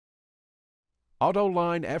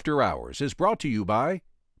Autoline After Hours is brought to you by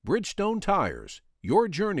Bridgestone Tires, your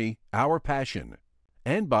journey, our passion,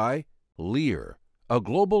 and by Lear, a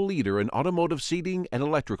global leader in automotive seating and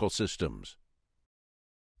electrical systems.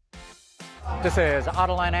 This is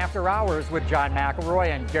Autoline After Hours with John McElroy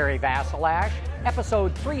and Gary Vasilash,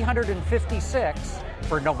 episode 356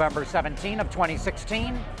 for November 17 of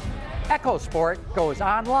 2016. EcoSport goes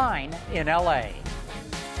online in LA.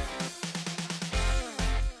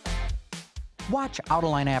 Watch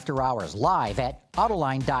Autoline After Hours live at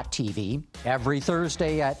Autoline.tv every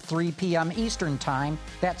Thursday at 3 p.m. Eastern Time.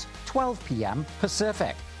 That's 12 p.m.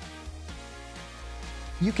 Pacific.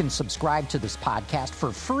 You can subscribe to this podcast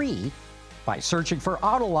for free by searching for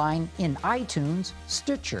Autoline in iTunes,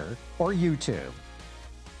 Stitcher, or YouTube.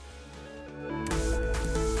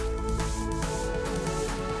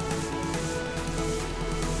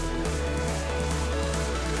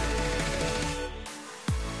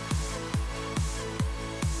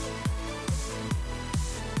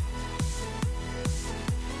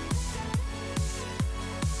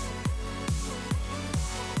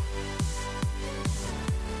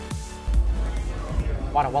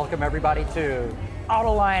 I want to welcome everybody to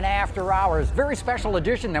Autoline After Hours. Very special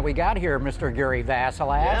edition that we got here, Mr. Gary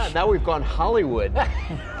Vasilash. Yeah, now we've gone Hollywood.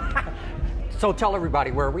 So tell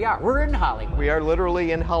everybody where we are. We're in Hollywood. We are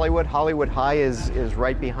literally in Hollywood. Hollywood High is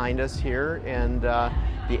right behind us here, and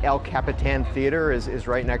the El Capitan Theater is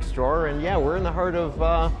right next door. And yeah, we're in the heart of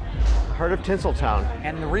Tinseltown.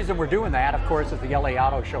 And the reason we're doing that, of course, is the LA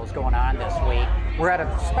Auto Show is going on this week. We're at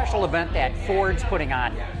a special event that Ford's putting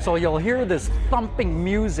on. So you'll hear this thumping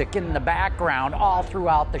music in the background all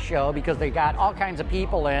throughout the show because they got all kinds of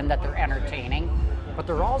people in that they're entertaining. But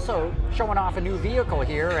they're also showing off a new vehicle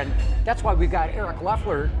here, and that's why we've got Eric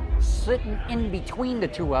Loeffler sitting in between the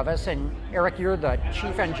two of us. And Eric, you're the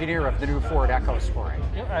chief engineer of the new Ford EcoSport.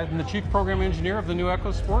 Yeah, I'm the chief program engineer of the new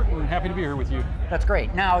EcoSport, and happy to be here with you. That's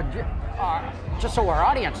great. Now, just so our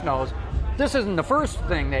audience knows, this isn't the first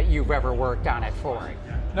thing that you've ever worked on at Ford.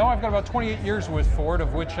 No, I've got about 28 years with Ford,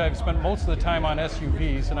 of which I've spent most of the time on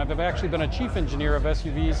SUVs, and I've actually been a chief engineer of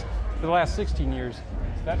SUVs for the last 16 years.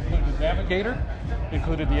 That included Navigator,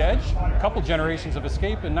 included the Edge, a couple generations of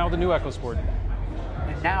Escape, and now the new EcoSport.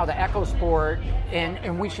 And now the EcoSport,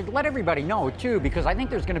 and we should let everybody know too, because I think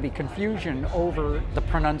there's going to be confusion over the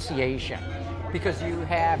pronunciation. Because you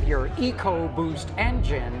have your EcoBoost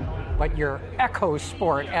engine, but your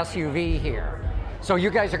EcoSport SUV here. So you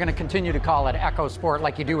guys are going to continue to call it EcoSport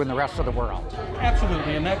like you do in the rest of the world.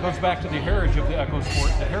 Absolutely, and that goes back to the heritage of the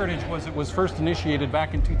EcoSport. The heritage was it was first initiated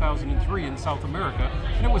back in 2003 in South America,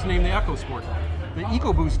 and it was named the EcoSport. The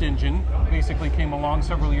EcoBoost engine basically came along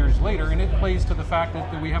several years later, and it plays to the fact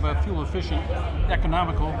that we have a fuel-efficient,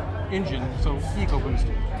 economical engine, so EcoBoost.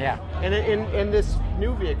 Yeah. And this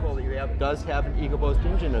new vehicle that you have does have an EcoBoost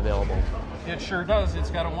engine available. It sure does. It's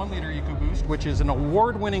got a 1-liter EcoBoost, which is an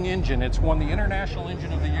award-winning engine. It's won the International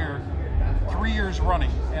Engine of the Year 3 years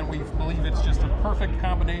running, and we believe it's just a perfect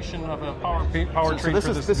combination of a powertrain so this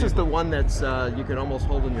for is this is the one that's you can almost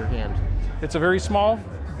hold in your hand. It's a very small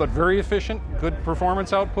but very efficient, good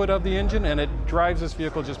performance output of the engine, and it drives this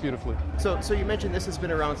vehicle just beautifully. So you mentioned this has been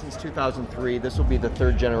around since 2003. This will be the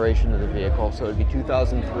third generation of the vehicle. So it would be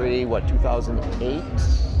 2003,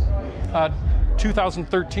 2008?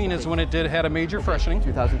 2013 is when it had a major freshening.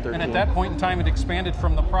 2013. And at that point in time, it expanded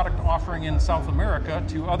from the product offering in South America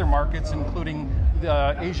to other markets, including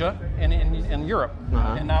Asia and Europe.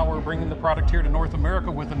 Uh-huh. And now we're bringing the product here to North America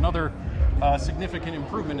with another significant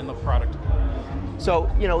improvement in the product. So,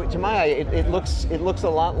 to my eye, it looks a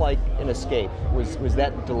lot like an Escape. Was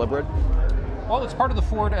that deliberate? Well, it's part of the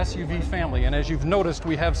Ford SUV family, and as you've noticed,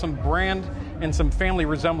 we have some brand and some family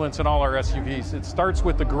resemblance in all our SUVs. It starts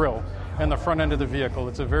with the grille and the front end of the vehicle.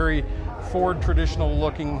 It's a very Ford traditional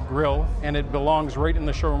looking grille, and it belongs right in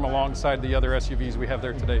the showroom alongside the other SUVs we have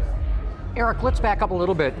there today. Eric, let's back up a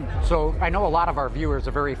little bit. So I know a lot of our viewers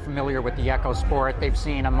are very familiar with the EcoSport. They've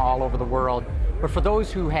seen them all over the world. But for those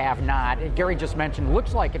who have not, Gary just mentioned,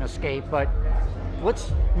 looks like an Escape, but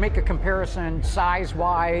let's make a comparison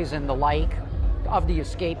size-wise and the like of the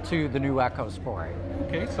Escape to the new EcoSport.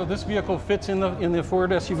 Okay, so this vehicle fits in the Ford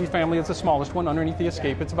SUV family. It's the smallest one underneath the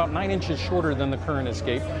Escape. It's about 9 inches shorter than the current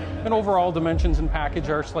Escape, and overall dimensions and package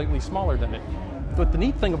are slightly smaller than it. But the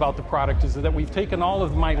neat thing about the product is that we've taken all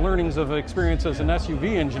of my learnings of experience as an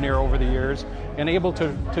SUV engineer over the years and able to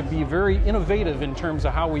be very innovative in terms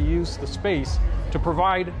of how we use the space to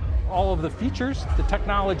provide all of the features, the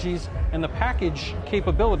technologies, and the package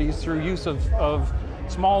capabilities through use of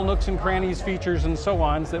small nooks and crannies, features, and so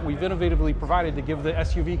on that we've innovatively provided to give the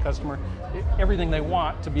SUV customer everything they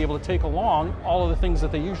want to be able to take along all of the things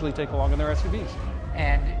that they usually take along in their SUVs.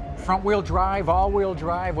 And front-wheel drive, all-wheel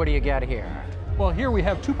drive, what do you get here? Well, here we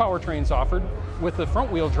have two powertrains offered. With the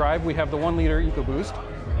front-wheel drive, we have the 1-liter EcoBoost,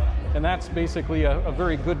 and that's basically a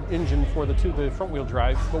very good engine for the front-wheel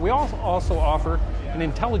drive. But we also offer an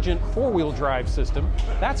intelligent 4-wheel drive system.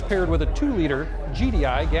 That's paired with a 2-liter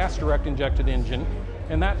GDI, gas direct injected engine,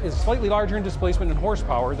 and that is slightly larger in displacement and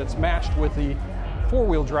horsepower that's matched with the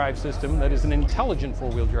 4-wheel drive system that is an intelligent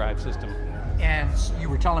 4-wheel drive system. And you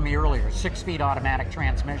were telling me earlier, 6-speed automatic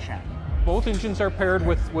transmission. Both engines are paired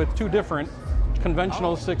with two different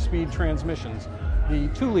conventional 6-speed transmissions. The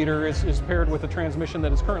 2-liter is paired with a transmission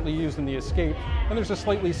that is currently used in the Escape, and there's a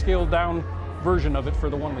slightly scaled down version of it for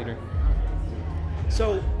the 1-liter.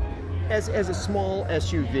 So, as a small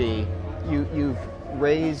SUV, you've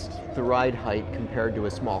raised the ride height compared to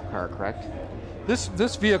a small car, correct?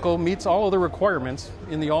 This vehicle meets all of the requirements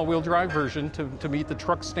in the all-wheel drive version to meet the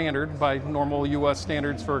truck standard by normal U.S.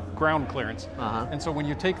 standards for ground clearance. And so when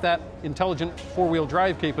you take that intelligent 4-wheel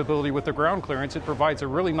drive capability with the ground clearance, it provides a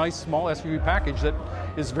really nice small SUV package that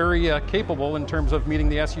is very capable in terms of meeting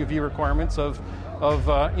the SUV requirements of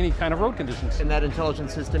any kind of road conditions. And that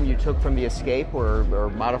intelligent system you took from the Escape or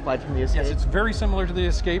modified from the Escape? Yes, it's very similar to the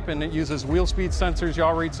Escape, and it uses wheel speed sensors, yaw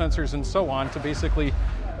rate sensors, and so on to basically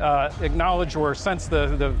acknowledge or sense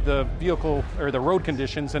the vehicle or the road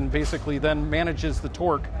conditions, and basically then manages the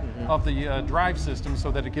torque of the drive system so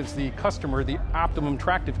that it gives the customer the optimum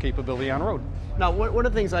tractive capability on road. Now, one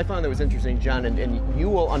of the things I found that was interesting, John, and you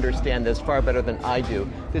will understand this far better than I do,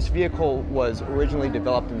 this vehicle was originally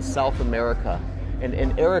developed in South America.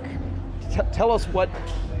 And Eric, tell us what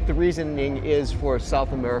the reasoning is for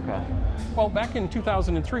South America. Well, back in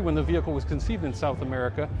 2003, when the vehicle was conceived in South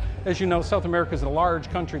America, as you know, South America is a large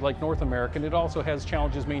country like North America, and it also has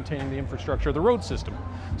challenges maintaining the infrastructure of the road system.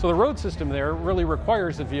 So the road system there really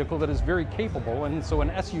requires a vehicle that is very capable, and so an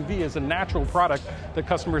SUV is a natural product that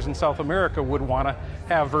customers in South America would want to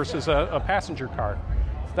have versus a passenger car.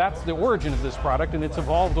 That's the origin of this product, and it's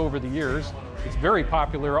evolved over the years. It's very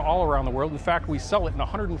popular all around the world. In fact, we sell it in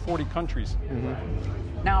 140 countries.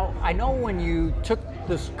 Now, I know when you took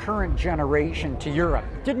this current generation to Europe,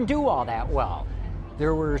 it didn't do all that well.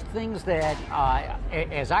 There were things that,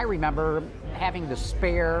 as I remember, having the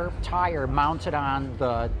spare tire mounted on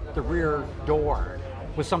the rear door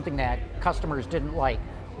was something that customers didn't like.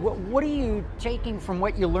 What are you taking from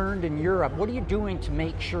what you learned in Europe? What are you doing to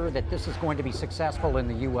make sure that this is going to be successful in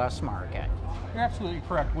the U.S. market? You're absolutely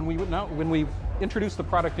correct. When we introduced the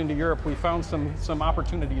product into Europe, we found some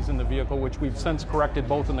opportunities in the vehicle, which we've since corrected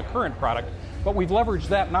both in the current product, but we've leveraged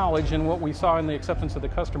that knowledge and what we saw in the acceptance of the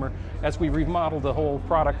customer as we remodeled the whole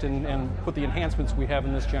product and put the enhancements we have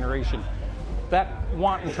in this generation. That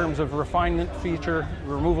want in terms of refinement feature,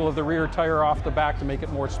 removal of the rear tire off the back to make it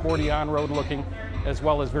more sporty on-road looking, as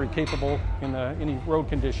well as very capable in any road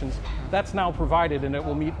conditions. That's now provided, and it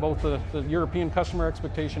will meet both the European customer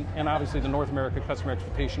expectation and obviously the North American customer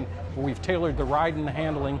expectation, where we've tailored the ride and the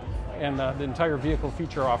handling and the entire vehicle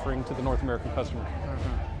feature offering to the North American customer.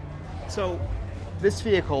 So this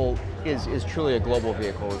vehicle is truly a global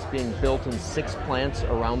vehicle. It's being built in 6 plants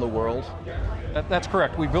around the world. That's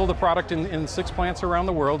correct. We build a product in 6 plants around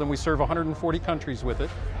the world, and we serve 140 countries with it.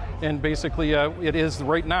 And basically, it is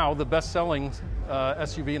right now the best-selling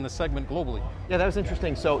SUV in the segment globally. Yeah, that was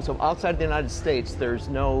interesting. So outside of the United States, there's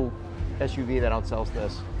no SUV that outsells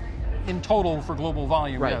this? In total, for global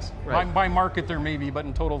volume, right, yes. Right. By market, there may be, but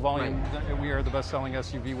in total volume, we are the best-selling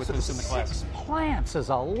SUV with this in the class. 6 plants is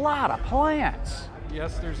a lot of plants.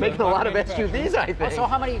 Yes, there's making a lot of SUVs, I think. So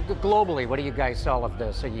how many globally? What do you guys sell of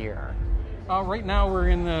this a year? Right now, we're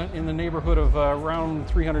in the neighborhood of around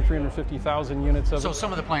 350,000 units of it. So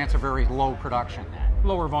some of the plants are very low production then?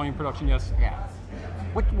 Lower volume production, yes. Yeah.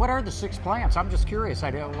 What are the 6 plants? I'm just curious.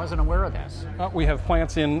 I wasn't aware of this. We have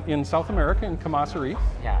plants in South America, in Camaçari.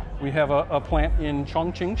 Yeah. We have a plant in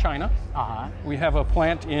Chongqing, China. We have a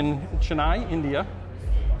plant in Chennai, India.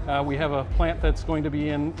 We have a plant that's going to be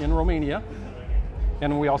in Romania.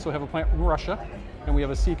 And we also have a plant in Russia. And we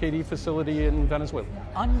have a CKD facility in Venezuela.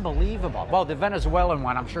 Unbelievable. Well, the Venezuelan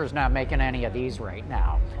one, I'm sure, is not making any of these right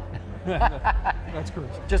now. That's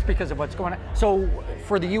correct. Just because of what's going on. So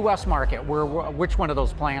for the U.S. market, which one of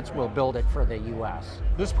those plants will build it for the U.S.?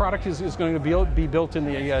 This product is going to be built in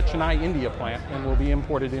the Chennai, India plant and will be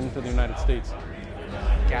imported into the United States.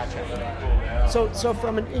 Gotcha. So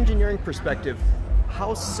from an engineering perspective,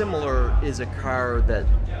 how similar is a car that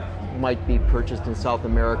might be purchased in South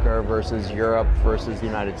America versus Europe versus the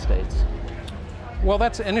United States? Well,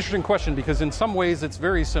 that's an interesting question because in some ways it's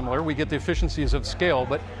very similar. We get the efficiencies of scale,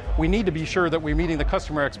 but we need to be sure that we're meeting the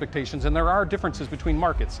customer expectations, and there are differences between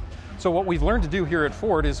markets. So what we've learned to do here at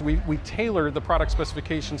Ford is we tailor the product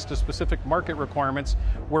specifications to specific market requirements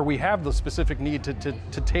where we have the specific need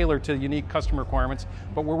to tailor to unique customer requirements,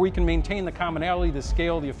 but where we can maintain the commonality, the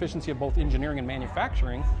scale, the efficiency of both engineering and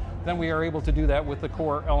manufacturing, then we are able to do that with the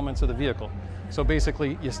core elements of the vehicle. So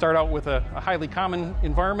basically, you start out with a highly common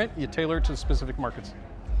environment, you tailor it to specific markets.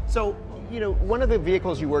 So, one of the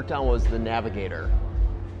vehicles you worked on was the Navigator,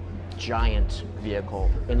 giant vehicle.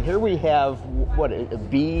 And here we have, what, a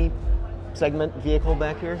B segment vehicle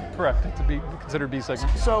back here? Correct, it's considered B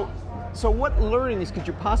segment. So what learnings could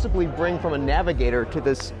you possibly bring from a Navigator to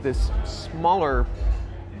this smaller,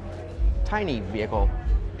 tiny vehicle?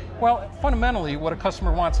 Well, fundamentally, what a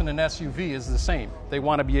customer wants in an SUV is the same. They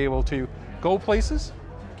want to be able to go places,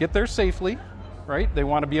 get there safely, right? They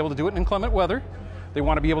want to be able to do it in inclement weather. They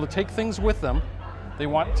want to be able to take things with them. They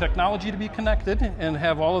want technology to be connected and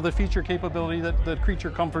have all of the feature capability that the creature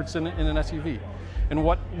comforts in an SUV. And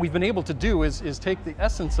what we've been able to do is take the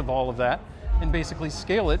essence of all of that and basically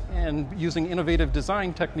scale it, and using innovative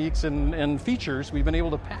design techniques and features, we've been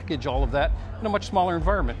able to package all of that in a much smaller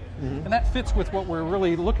environment. Mm-hmm. And that fits with what we're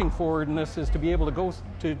really looking for in this, is to be able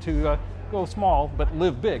to go small but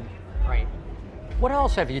live big. Right. What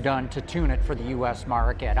else have you done to tune it for the U.S.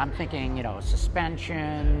 market? I'm thinking,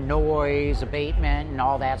 suspension, noise, abatement, and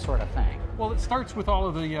all that sort of thing. Well, it starts with all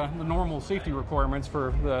of the normal safety requirements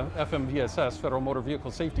for the FMVSS, Federal Motor Vehicle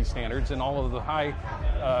Safety Standards, and all of the high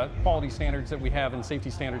quality standards that we have in safety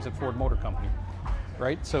standards at Ford Motor Company.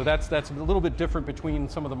 Right? So that's a little bit different between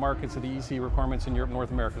some of the markets of the EC requirements in Europe and North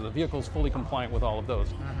America. The vehicle is fully compliant with all of those.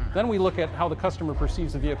 Mm-hmm. Then we look at how the customer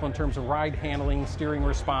perceives the vehicle in terms of ride handling, steering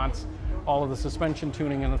response, all of the suspension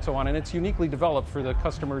tuning and so on, and it's uniquely developed for the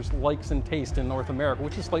customer's likes and taste in North America,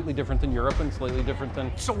 which is slightly different than Europe and slightly different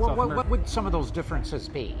than South America. What would some of those differences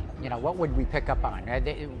be? What would we pick up on?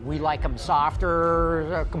 We like them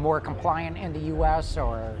softer, more compliant in the U.S.,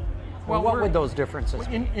 or what would those differences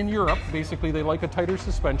be? In Europe, basically, they like a tighter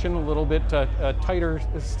suspension, a little bit tighter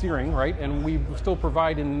steering, right? And we still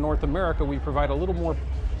provide in North America, we provide a little more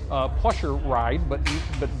plusher ride, but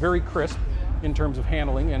very crisp in terms of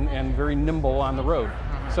handling and very nimble on the road.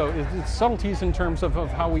 So it's subtleties in terms of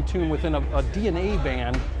how we tune within a DNA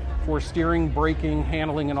band for steering, braking,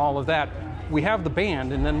 handling, and all of that. We have the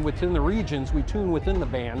band, and then within the regions, we tune within the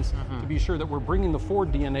bands to be sure that we're bringing the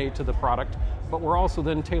Ford DNA to the product, but we're also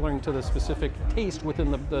then tailoring to the specific taste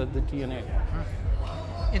within the DNA.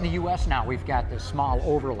 In the U.S. now, we've got this small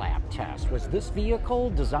overlap test. Was this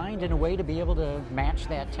vehicle designed in a way to be able to match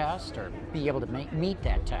that test, or be able to meet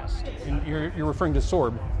that test? And you're referring to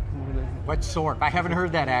SORB. What's SORB? I haven't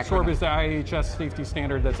heard that acronym. SORB is the IHS safety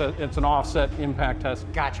standard. It's an offset impact test.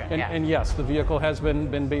 Gotcha. And yes, the vehicle has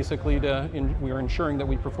been basically we are ensuring that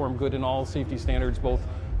we perform good in all safety standards, both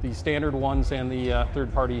the standard ones and the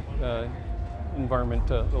third-party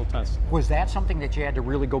environmental tests. Was that something that you had to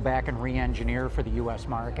really go back and re-engineer for the U.S.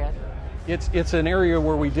 market? It's an area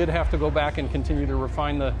where we did have to go back and continue to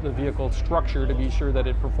refine the vehicle structure to be sure that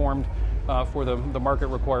it performed for the market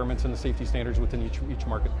requirements and the safety standards within each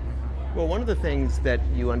market. Well, one of the things that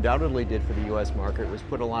you undoubtedly did for the U.S. market was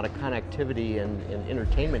put a lot of connectivity and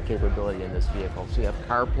entertainment capability in this vehicle. So you have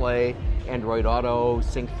CarPlay, Android Auto,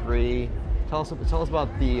 Sync 3. Tell us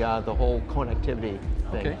about the whole connectivity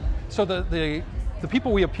thing. Okay. So the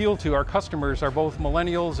people we appeal to, our customers, are both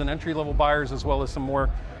millennials and entry-level buyers, as well as some more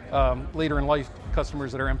later in life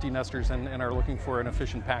customers that are empty nesters and are looking for an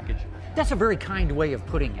efficient package. That's a very kind way of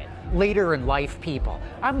putting it. Later in life people.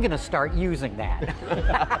 I'm going to start using that.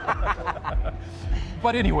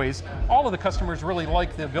 But anyways, all of the customers really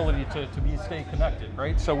like the ability to stay connected,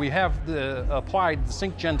 right? So we have applied the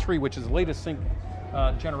Sync Gen 3, which is the latest Sync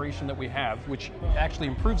generation that we have, which actually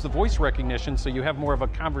improves the voice recognition, so you have more of a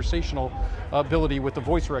conversational ability with the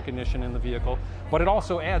voice recognition in the vehicle, but it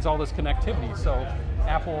also adds all this connectivity. So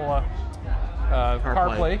Apple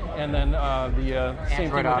CarPlay, and then the same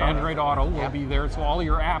thing with Android Auto will be there, so all of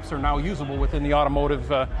your apps are now usable within the automotive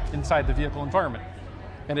inside the vehicle environment.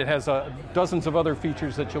 And it has dozens of other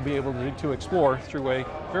features that you'll be able to explore through a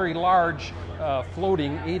very large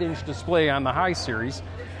floating 8-inch display on the high series.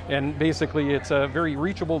 And basically it's a very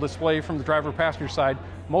reachable display from the driver passenger side,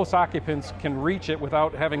 most occupants can reach it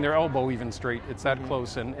without having their elbow even straight. It's that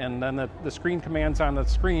close, and then the screen commands on the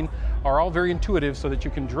screen are all very intuitive so that you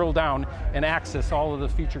can drill down and access all of the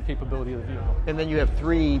feature capability of the vehicle. And then you have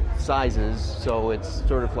 3 sizes, so it's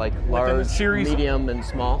sort of like large, medium, and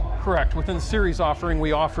small? Correct. Within the series offering,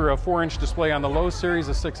 we offer a 4-inch display on the low series,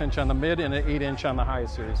 a 6-inch on the mid, and an 8-inch on the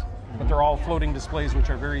highest series. But they're all floating displays which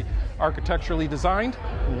are very architecturally designed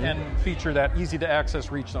and feature that easy to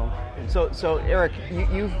access reach zone. So Eric,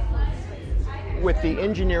 you've, with the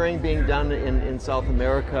engineering being done in South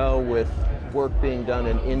America, with work being done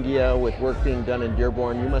in India, with work being done in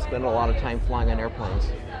Dearborn, you must spend a lot of time flying on airplanes.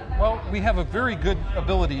 Well, we have a very good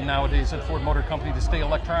ability nowadays at Ford Motor Company to stay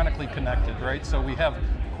electronically connected, right? So we have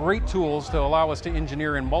great tools to allow us to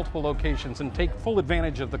engineer in multiple locations and take full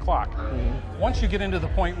advantage of the clock. Once you get into the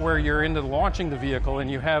point where you're into launching the vehicle and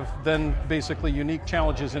you have then basically unique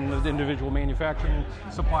challenges in the individual manufacturing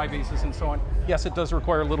supply bases and so on, yes, it does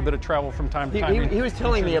require a little bit of travel from time to time. He was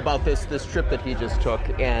telling me about this trip that he just took,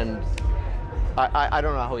 and I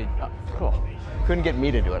don't know how he couldn't get me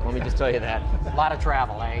to do it. Let me just tell you that. A lot of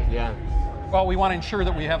travel, eh? Yeah. Well, we want to ensure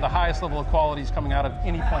that we have the highest level of qualities coming out of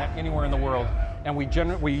any plant anywhere in the world, and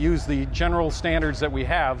we use the general standards that we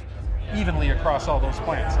have evenly across all those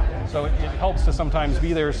plants. So it helps to sometimes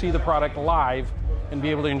be there, see the product live, and be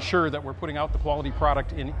able to ensure that we're putting out the quality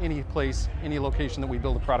product in any place, any location that we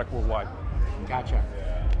build a product worldwide. Gotcha.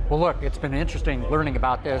 Well, look, it's been interesting learning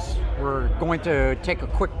about this. We're going to take a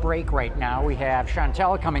quick break right now. We have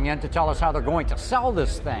Chantel coming in to tell us how they're going to sell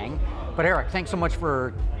this thing. But Eric, thanks so much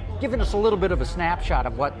for giving us a little bit of a snapshot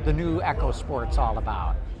of what the new EcoSport's all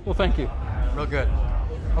about. Well, thank you. Real good.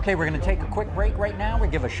 Okay, we're going to take a quick break right now. We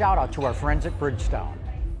give a shout out to our friends at Bridgestone.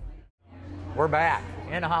 We're back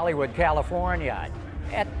in Hollywood, California,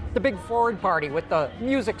 at the big Ford party with the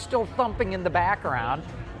music still thumping in the background.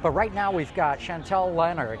 But right now we've got Chantel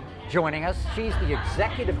Lenard joining us. She's the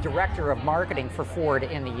Executive Director of Marketing for Ford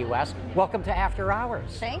in the U.S. Welcome to After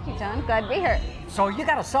Hours. Thank you, John. Glad to be here. So you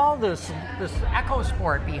got to sell this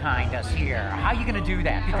EcoSport behind us here. How are you going to do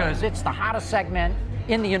that? Because it's the hottest segment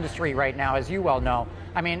in the industry right now, as you well know.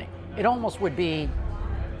 I mean, it almost would be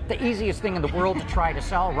the easiest thing in the world to try to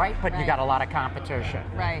sell, right? But you got a lot of competition.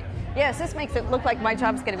 Right. Yes, this makes it look like my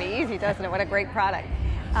job's going to be easy, doesn't it? What a great product.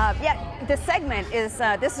 The segment is,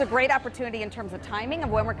 this is a great opportunity in terms of timing of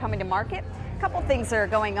when we're coming to market. A couple things that are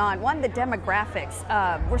going on. One, the demographics.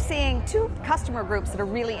 We're seeing 2 customer groups that are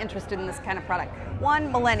really interested in this kind of product.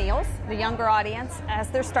 One, millennials, the younger audience, as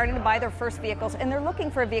they're starting to buy their first vehicles, and they're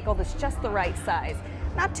looking for a vehicle that's just the right size.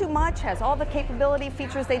 Not too much, has all the capability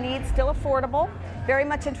features they need, still affordable, very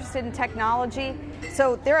much interested in technology.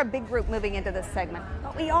 So they're a big group moving into this segment.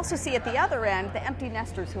 But we also see at the other end, the empty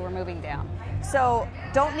nesters who are moving down. So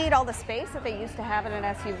don't need all the space that they used to have in an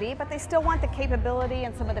SUV, but they still want the capability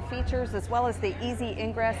and some of the features as well as the easy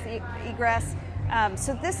ingress, egress.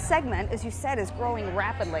 So this segment, as you said, is growing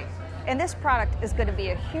rapidly. And this product is going to be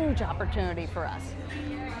a huge opportunity for us.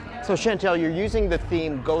 So Chantel, you're using the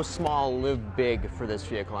theme "Go Small, Live Big" for this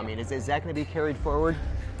vehicle. I mean, is that going to be carried forward?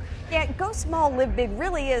 Yeah, go small, live big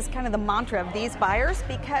really is kind of the mantra of these buyers,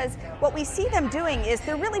 because what we see them doing is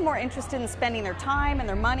they're really more interested in spending their time and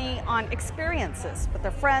their money on experiences with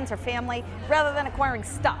their friends or family rather than acquiring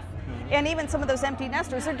stuff. And even some of those empty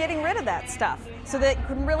nesters are getting rid of that stuff so they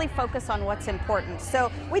can really focus on what's important. So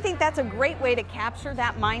we think that's a great way to capture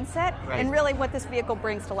that mindset and really what this vehicle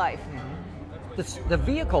brings to life. The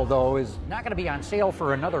vehicle, though, is not going to be on sale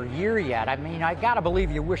for another year yet. I mean, I got to believe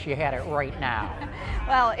you wish you had it right now.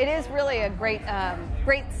 Well, it is really a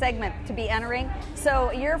great segment to be entering. So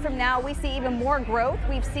a year from now, we see even more growth.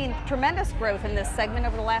 We've seen tremendous growth in this segment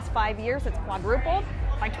over the last 5 years. It's quadrupled.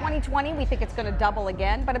 By 2020, we think it's going to double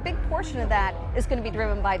again, but a big portion of that is going to be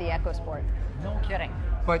driven by the EcoSport. No kidding.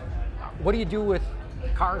 But what do you do with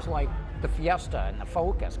cars like the Fiesta and the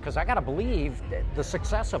Focus? Because I got to believe the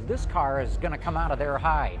success of this car is going to come out of their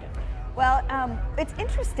hide. Well, it's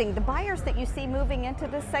interesting. The buyers that you see moving into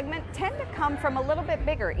this segment tend to come from a little bit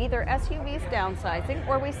bigger, either SUVs downsizing,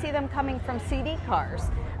 or we see them coming from CD cars,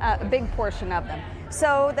 a big portion of them.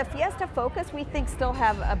 So the Fiesta Focus, we think, still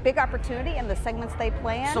have a big opportunity in the segments they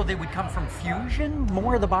play in. So they would come from Fusion,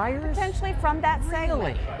 more of the buyers? Potentially from that segment.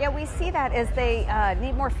 Really? Yeah, we see that as they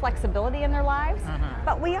need more flexibility in their lives.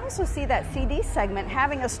 But we also see that CD segment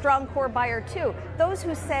having a strong core buyer too. Those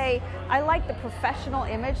who say, I like the professional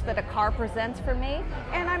image that a car presents for me,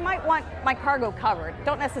 and I might want my cargo covered.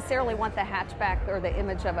 Don't necessarily want the hatchback or the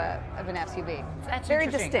image of an SUV. That's very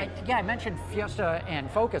interesting. distinct. I mentioned Fiesta and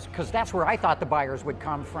Focus because that's where I thought the buyers buyers would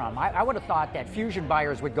come from. I would have thought that Fusion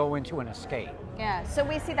buyers would go into an Escape. Yeah, so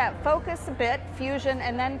we see that Focus a bit, Fusion,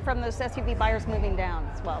 and then from those SUV buyers moving down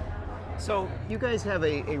as well. So you guys have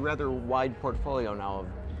a rather wide portfolio now,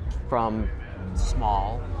 from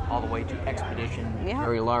small all the way to Expedition,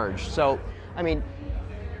 very large. So, I mean,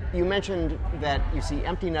 you mentioned that you see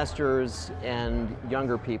empty nesters and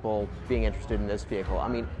younger people being interested in this vehicle. I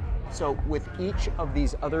mean, so with each of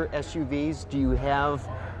these other SUVs, do you have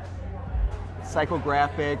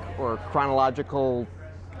psychographic or chronological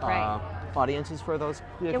audiences for those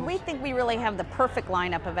vehicles? Yeah, we think we really have the perfect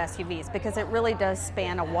lineup of SUVs because it really does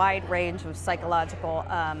span a wide range of psychological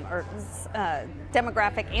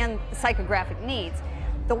demographic and psychographic needs.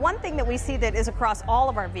 The one thing that we see that is across all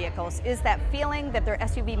of our vehicles is that feeling that their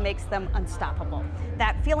SUV makes them unstoppable.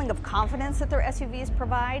 That feeling of confidence that their SUVs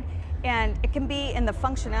provide. And it can be in the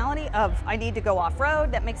functionality of, I need to go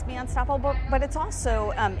off-road, that makes me unstoppable, but it's also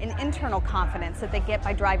an internal confidence that they get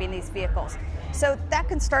by driving these vehicles. So that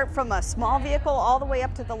can start from a small vehicle all the way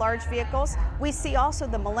up to the large vehicles. We see also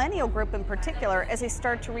the millennial group in particular as they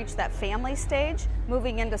start to reach that family stage,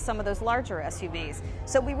 moving into some of those larger SUVs.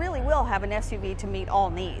 So we really will have an SUV to meet all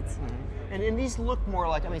needs. Mm-hmm. And these look more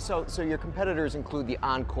like, I mean, so your competitors include the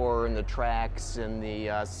Encore and the Trax and the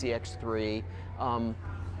CX-3.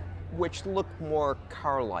 Which look more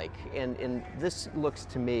car-like, and this looks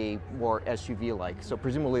to me more SUV-like. So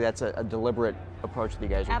presumably that's a deliberate approach that you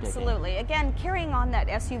guys are taking. Absolutely. Again, carrying on that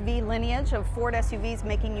SUV lineage of Ford SUVs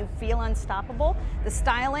making you feel unstoppable. The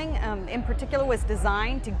styling in particular was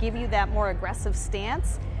designed to give you that more aggressive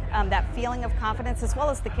stance, that feeling of confidence, as well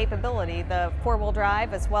as the capability, the four-wheel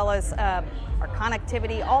drive, as well as our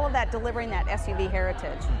connectivity, all of that delivering that SUV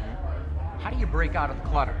heritage. How do you break out of the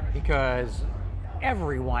clutter? Because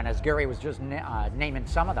everyone, as Gary was just naming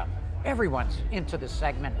some of them, everyone's into this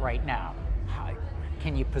segment right now.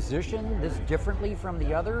 Can you position this differently from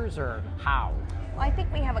the others, or how? Well, I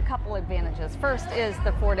think we have a couple advantages. First is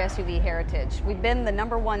the Ford SUV heritage. We've been the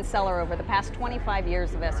 #1 seller over the past 25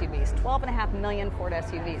 years of SUVs, 12.5 million Ford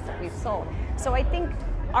SUVs that we've sold. So I think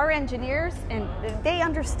our engineers, and they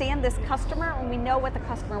understand this customer, and we know what the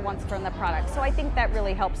customer wants from the product. So I think that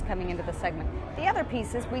really helps coming into the segment. The other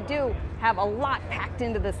piece is we do have a lot packed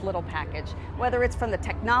into this little package, whether it's from the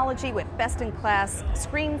technology with best-in-class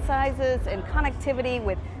screen sizes and connectivity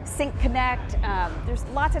with Sync Connect. There's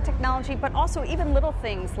lots of technology, but also even little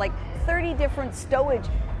things like 30 different stowage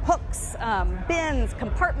hooks, bins,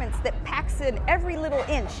 compartments that packs in every little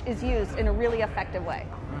inch is used in a really effective way.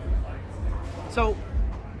 So,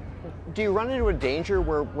 do you run into a danger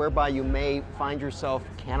whereby you may find yourself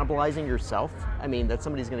cannibalizing yourself? I mean, that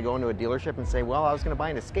somebody's going to go into a dealership and say, well, I was going to buy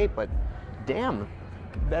an Escape, but damn,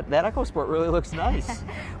 that EcoSport really looks nice.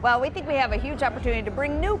 Well, we think we have a huge opportunity to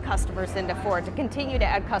bring new customers into Ford, to continue to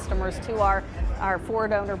add customers to our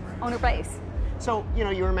Ford owner base. So, you know,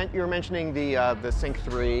 you were mentioning the Sync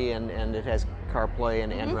 3 and it has CarPlay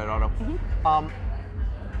and Android Auto. Mm-hmm.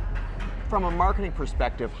 From a marketing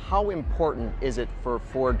perspective, how important is it for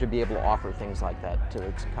Ford to be able to offer things like that to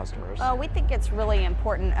its customers? We think it's really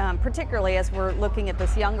important, particularly as we're looking at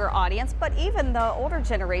this younger audience, but even the older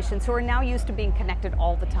generations who are now used to being connected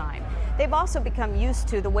all the time. They've also become used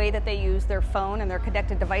to the way that they use their phone and their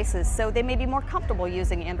connected devices, so they may be more comfortable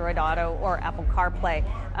using Android Auto or Apple CarPlay.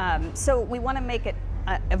 So we want to make it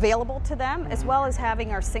available to them, as well as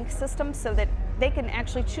having our sync system so that they can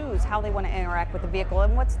actually choose how they want to interact with the vehicle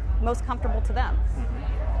and what's most comfortable to them.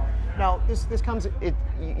 Mm-hmm. Now, this comes,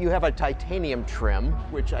 you have a titanium trim,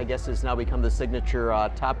 which I guess has now become the signature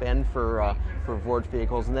top end for Ford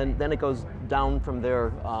vehicles, and then it goes down from there,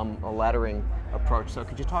 a laddering approach. So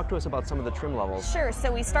could you talk to us about some of the trim levels? Sure.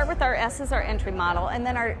 So we start with our S as our entry model, and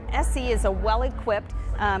then our SE is a well-equipped,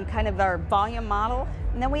 kind of our volume model.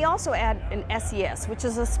 And then we also add an SES, which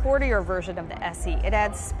is a sportier version of the SE. It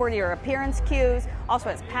adds sportier appearance cues, also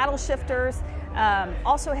has paddle shifters,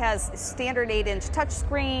 also has standard 8-inch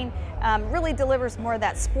touchscreen, really delivers more of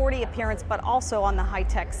that sporty appearance, but also on the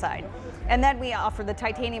high-tech side. And then we offer the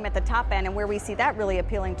titanium at the top end, and where we see that really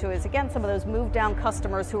appealing to is, again, some of those move-down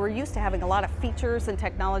customers who are used to having a lot of features and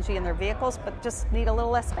technology in their vehicles, but just need a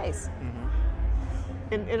little less space.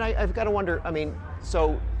 Mm-hmm. And I've got to wonder, I mean,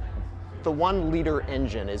 so the 1-liter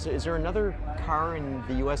engine, is there another car in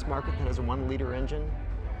the U.S. market that has a 1-liter engine?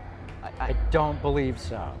 I don't believe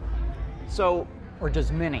so. So, or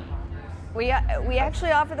does Mini? We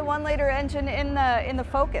actually offer the 1-liter engine in the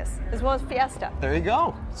Focus as well as Fiesta. There you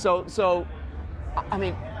go. So, I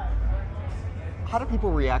mean, how do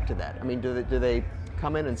people react to that? I mean, do they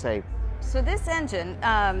come in and say? So this engine,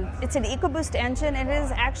 it's an EcoBoost engine, and it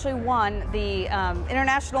has actually won the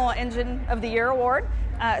International Engine of the Year award.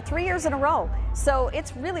 3 years in a row. So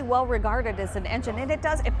it's really well regarded as an engine, and it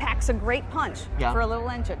packs a great punch for a little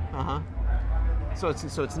engine. So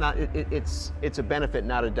it's not it's a benefit,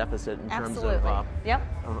 not a deficit in terms of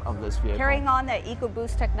of this vehicle. Carrying on that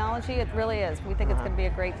EcoBoost technology, it really is. We think it's going to be a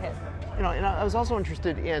great hit. You know, and I was also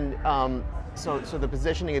interested in so the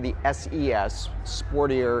positioning of the SES,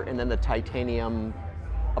 sportier, and then the titanium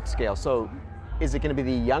upscale. So is it going to be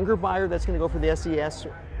the younger buyer that's going to go for the SES,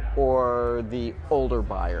 or the older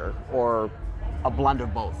buyer, or a blend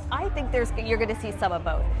of both? I think you're going to see some of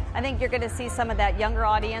both. I think you're going to see some of that younger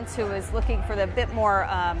audience who is looking for the bit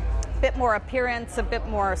more appearance, a bit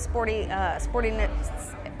more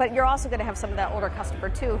sportiness. But you're also going to have some of that older customer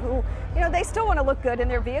too, who, you know, they still want to look good in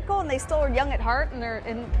their vehicle, and they still are young at heart,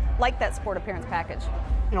 and like that sport appearance package.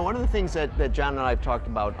 You know, one of the things that John and I have talked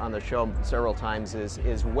about on the show several times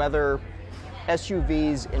is whether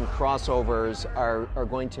SUVs and crossovers are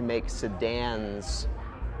going to make sedans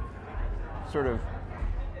sort of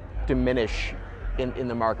diminish in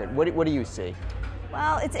the market. What do you see?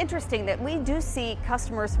 Well, it's interesting that we do see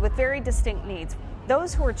customers with very distinct needs.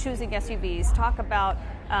 Those who are choosing SUVs talk about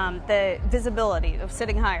the visibility of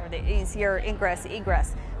sitting higher, the easier ingress,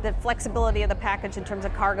 egress, the flexibility of the package in terms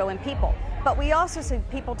of cargo and people. But we also see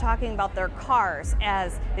people talking about their cars,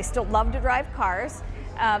 as they still love to drive cars.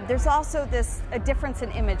 There's also a difference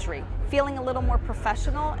in imagery, feeling a little more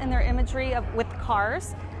professional in their imagery with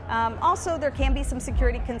cars. Also, there can be some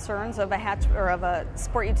security concerns of a hatch or of a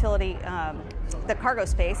sport utility, the cargo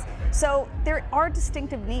space. So there are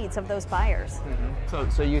distinctive needs of those buyers.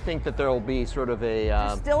 So you think that there will be sort of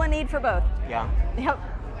There's still a need for both. Yeah. Yep.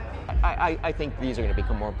 I think these are going to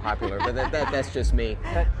become more popular, but that's just me.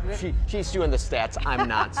 She's doing the stats, I'm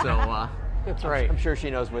not, so that's right. I'm sure she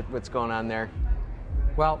knows what's going on there.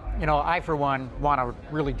 Well, you know, I, for one, want to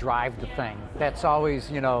really drive the thing. That's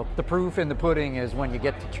always, you know, the proof in the pudding is when you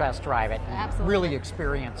get to test drive it and really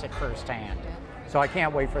experience it firsthand. So I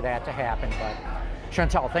can't wait for that to happen. But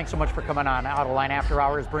Chantel, thanks so much for coming on Autoline After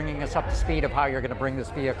Hours, bringing us up to speed of how you're going to bring this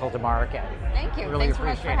vehicle to market. Thank you. Really Thanks so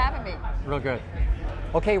much for having me. Real good.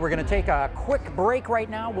 Okay, we're going to take a quick break right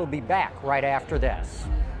now. We'll be back right after this.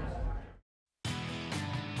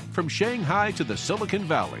 From Shanghai to the Silicon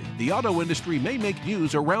Valley, the auto industry may make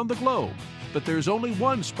news around the globe, but there's only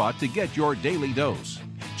one spot to get your daily dose.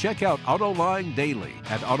 Check out Autoline Daily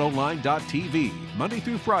at Autoline.tv, Monday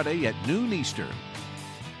through Friday at noon Eastern.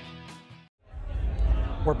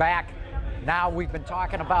 We're back. Now we've been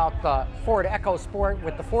talking about the Ford EcoSport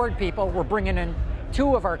with the Ford people. We're bringing in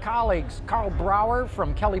two of our colleagues, Karl Brauer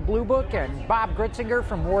from Kelley Blue Book and Bob Gritzinger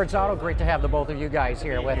from WardsAuto. Great to have the both of you guys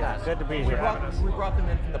here with us. Good to be here. We brought them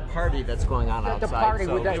in from the party that's going on outside. The party,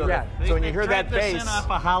 so when you hear that bass, off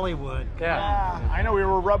of Hollywood. Yeah, I know we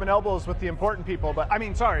were rubbing elbows with the important people, but I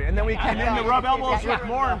mean, sorry, and then we came in to rub elbows with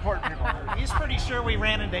more important people. He's pretty sure we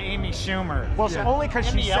ran into Amy Schumer. Well, only because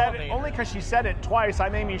she said it twice.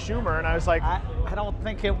 I'm Amy Schumer, and I was like, I don't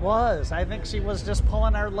think it was. I think she was just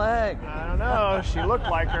pulling our leg. I don't know. She looked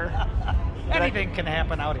like her. Anything can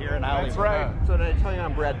happen out here in Hollywood. That's right. So did I tell you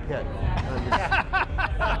I'm Brad Pitt?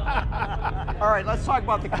 All right, let's talk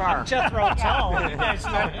about the car. Jethro Tull.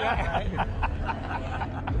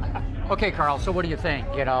 Okay, Karl, so what do you think?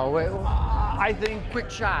 You know, I think,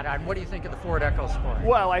 quick shot on what do you think of the Ford EcoSport?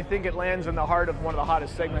 well, I think it lands in the heart of one of the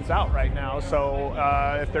hottest segments out right now. So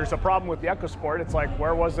if there's a problem with the EcoSport, it's like,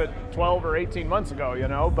 where was it 12 or 18 months ago, you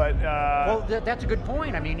know? But well, that's a good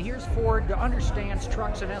point. I mean, here's Ford that understands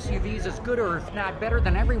trucks and SUVs as good or if not better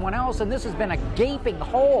than everyone else, and this has been a gaping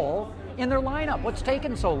hole in their lineup. What's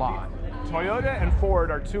taken so long? Toyota and Ford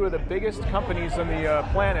are two of the biggest companies on the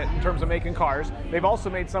planet in terms of making cars. They've also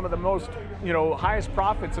made some of the most, highest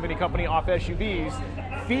profits of any company off SUVs.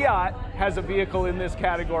 Fiat has a vehicle in this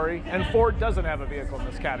category, and Ford doesn't have a vehicle in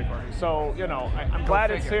this category. So, I'm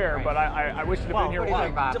glad it's here, right. But I wish it had been here.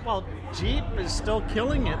 Well, Jeep is still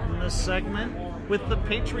killing it in this segment with the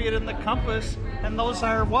Patriot and the Compass, and those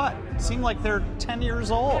are what? Seem like they're 10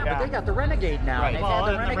 years old. Yeah, but they got the Renegade now. Right. They've Well,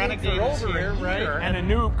 had the and Renegade for over here, a year. right? And a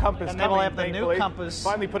new Compass and coming. They will have the thankfully. new Compass.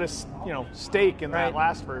 Finally put a stake in that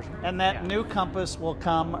last version. And that new Compass will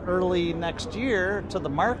come early next year to the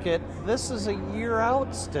market. This is a year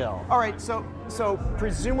out still. All right, so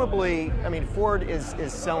presumably, I mean, Ford is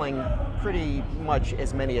selling pretty much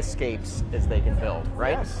as many Escapes as they can build,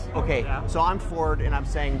 right? Yes. Okay, Yeah. so I'm Ford, and I'm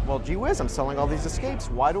saying, well, gee whiz, I'm selling all these Escapes.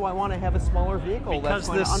 Why do I want to have a smaller vehicle Because that's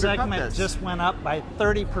going this to undercut segment this? just went up by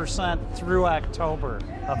 30% through October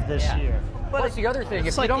of this year. Plus the other thing,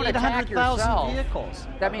 It's if like you don't attack 800,000 yourself, vehicles.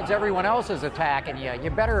 that means everyone else is attacking you.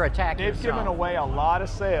 You better attack They've yourself. given away a lot of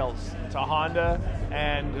sales to Honda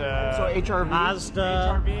and so HRV,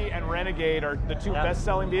 Mazda, HRV and Renegade are the two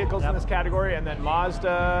best-selling vehicles in this category, and then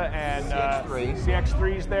Mazda and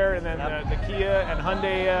CX-3's there, and then the Kia and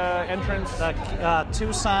Hyundai entrants.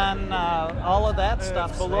 Tucson, all of that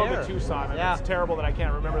stuff's below there. the Tucson. And it's terrible that I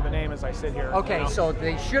can't remember the name as I sit here. Okay, so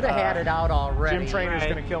they should have had it out already. Jim Trainer's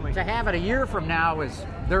going to kill me. To have it a year from now is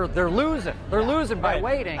they're losing. They're losing by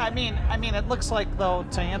waiting. I mean, it looks like, though,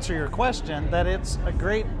 to answer your question, that it's a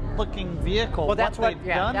great looking vehicle. Well, that's what they've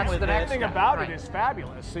done that's with the next The thing about it is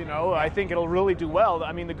fabulous. You know, I think it'll really do well.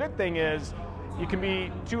 I mean, the good thing is you can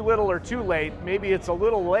be too little or too late. Maybe it's a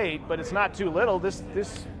little late, but it's not too little. This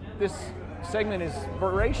segment is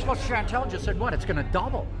voracious. Well, Chantel just said what? It's going to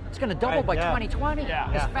double. It's going to double by 2020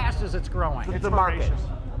 as fast as it's growing. It's the market,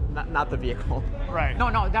 not the vehicle. Right. No,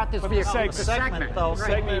 not this vehicle. The segment, though,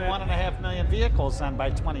 could be 1.5 million vehicles then by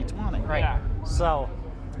 2020. Right. Yeah. So.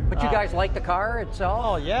 But you guys like the car itself?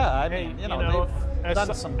 Oh yeah, I mean, they've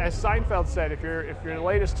done some. As Seinfeld said, if you're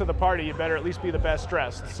latest to the party, you better at least be the best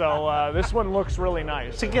dressed. So this one looks really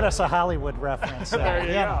nice. To get us a Hollywood reference. There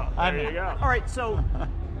you go. There you go. All right, so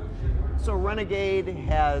Renegade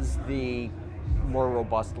has the more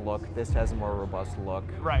robust look. This has a more robust look.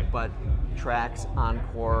 Right. But Trax,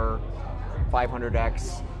 Encore,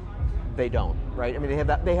 500X, they don't, right? I mean,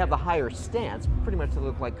 they have the higher stance, pretty much to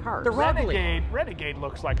look like cars. The Renegade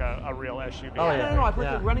looks like a real SUV. Oh, yeah. No, I put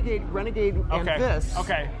the Renegade and this.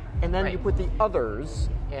 Okay. And then you put the others.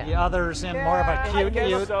 Yeah. The others in more of a cute. I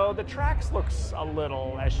guess so the Trax looks a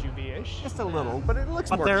little SUV-ish. Just a little, but it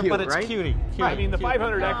looks more cute, but it's right? cutie. I mean, the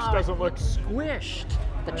 500X doesn't look squished.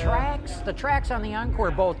 The tracks on the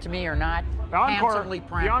Encore both to me are not handsomely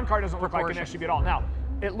The Encore doesn't look like an SUV at all. Now,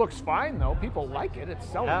 it looks fine though. People like it. It's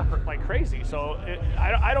selling like crazy. So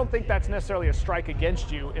I don't think that's necessarily a strike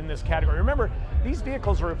against you in this category. Remember, these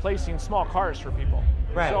vehicles are replacing small cars for people.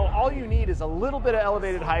 Right. So all you need is a little bit of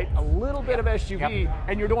elevated height, a little bit of SUV,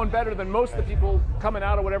 and you're doing better than most of the people coming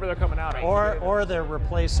out of whatever they're coming out of. Or they're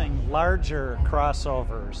replacing larger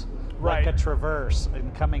crossovers. Like a Traverse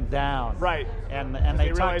and coming down. Right. And they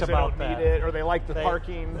talked about they don't that. need it, or they like the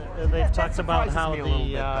parking. They've talked about how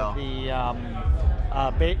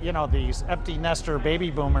these empty nester baby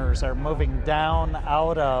boomers are moving down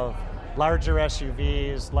out of larger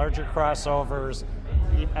SUVs, larger crossovers,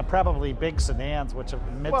 probably big sedans, which midsize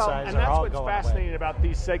are all going away. And that's what's fascinating about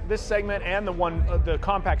this segment and the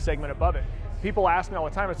compact segment above it. People ask me all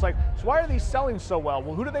the time, it's like, so why are these selling so well?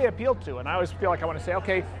 Well, who do they appeal to? And I always feel like I want to say,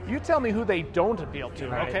 okay, you tell me who they don't appeal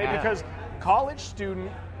to, okay? Because college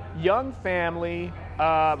student, young family,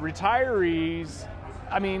 retirees,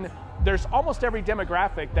 I mean, there's almost every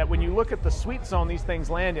demographic that when you look at the sweet zone these things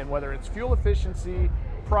land in, whether it's fuel efficiency,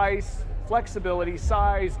 price, flexibility,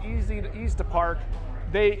 size, ease to park,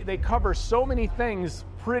 they cover so many things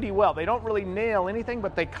pretty well. They don't really nail anything,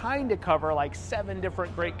 but they kind of cover like 7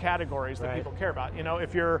 different great categories that people care about. You know,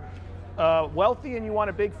 if you're wealthy and you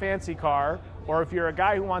want a big fancy car, or if you're a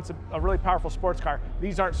guy who wants a really powerful sports car,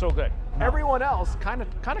 these aren't so good. No. Everyone else kind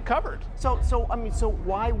of covered. So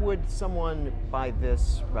why would someone buy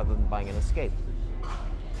this rather than buying an Escape?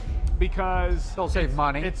 Because they'll save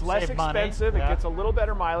money. It's less expensive. It gets a little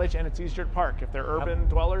better mileage, and it's easier to park. If they're urban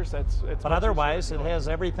dwellers, it's. But otherwise, it has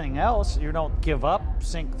everything else. You don't give up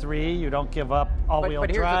Sync 3. You don't give up all-wheel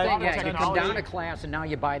drive. But here's the thing: you come down a class, and now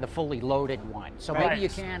you buy the fully loaded one. So maybe you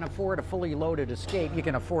can't afford a fully loaded Escape. You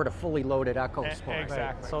can afford a fully loaded EcoSport.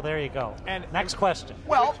 Exactly. So there you go. And next question.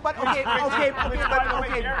 Well, but but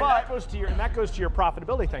that goes to your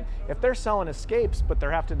profitability thing. If they're selling Escapes, but they're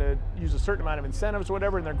having to use a certain amount of incentives or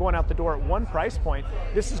whatever, and they're going out the door at one price point,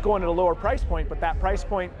 this is going at a lower price point, but that price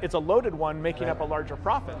point, it's a loaded one, making up a larger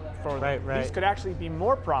profit for them. These could actually be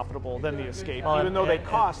more profitable than the Escape, even though they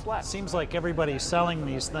cost less. It seems like everybody's selling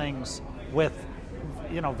these things with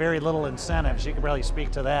very little incentives. You can really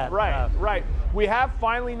speak to that. Right. We have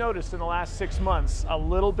finally noticed in the last 6 months a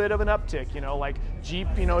little bit of an uptick. Like Jeep,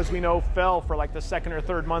 as we know, fell for like the second or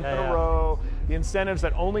third month in a row. The incentives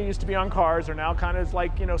that only used to be on cars are now kind of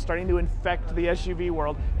like, starting to infect the SUV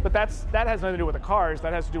world. But that has nothing to do with the cars.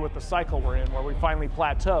 That has to do with the cycle we're in, where we finally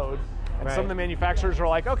plateaued. And some of the manufacturers are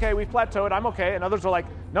like, okay, we've plateaued, I'm okay. And others are like,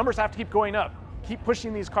 numbers have to keep going up. Keep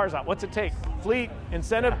pushing these cars out. What's it take? Fleet,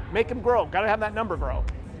 incentive, make them grow. Got to have that number grow.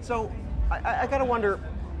 So I got to wonder,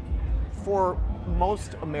 for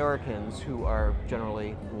most Americans who are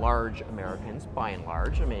generally large Americans, by and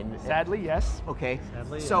large, I mean... Sadly, yes. Okay.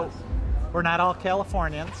 Sadly, so yes. We're not all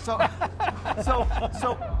Californians. So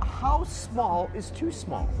how small is too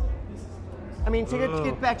small? I mean, to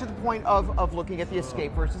get back to the point of looking at the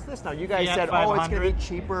Escape versus this. Now, you guys said, it's going to be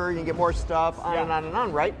cheaper, you can get more stuff, on and on and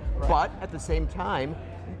on, right? But at the same time,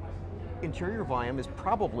 interior volume is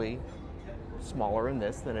probably smaller in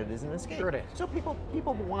this than it is in Escape. Sure it is. So people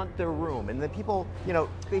want their room, and the people,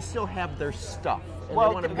 they still have their stuff. And Well,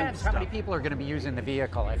 they want it to depends move how many stuff. people are going to be using the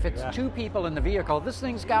vehicle. If it's 2 people in the vehicle, this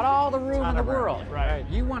thing's got all the room in the world. Right.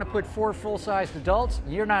 You want to put 4 full-sized adults,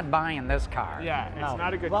 you're not buying this car. Yeah, it's No,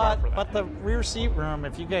 not a good car for that. But the rear seat room,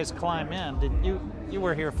 if you guys climb in, you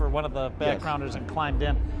were here for one of the backgrounders and climbed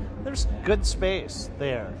in. There's good space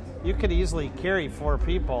there. You could easily carry 4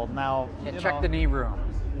 people. Now, And check the knee room.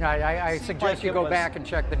 I suggest like you it go was- back and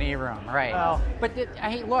check the knee room, right? Well- But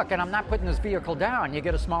hey, look, and I'm not putting this vehicle down. You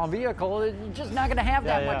get a small vehicle, you're just not going to have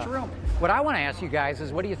that much room. What I want to ask you guys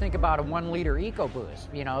is, what do you think about a 1-liter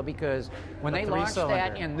EcoBoost? Because when they launched that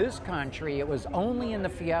 3-cylinder. in this country, it was only in the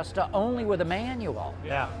Fiesta, only with a manual.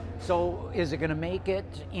 Yeah. So is it going to make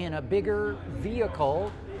it in a bigger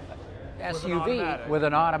vehicle, SUV, automatic. with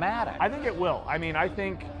an automatic? I think it will. I mean, I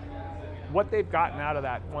think what they've gotten out of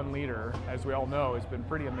that 1 liter, as we all know, has been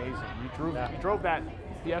pretty amazing. You drove that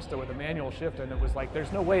Fiesta with a manual shift, and it was like,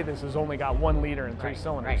 there's no way this has only got 1 liter and 3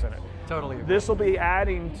 cylinders in it. Totally agree. This will be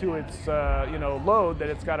adding to its load that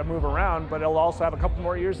it's got to move around, but it'll also have a couple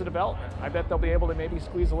more years of development. I bet they'll be able to maybe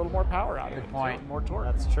squeeze a little more power out of it. point. More torque.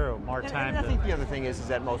 That's true. More time. And I think the other thing is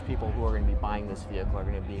that most people who are going to be buying this vehicle are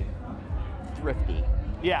going to be thrifty.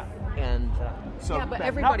 Yeah. And so Yeah, but not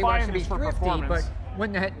everybody wants buying to be this for thrifty, performance. but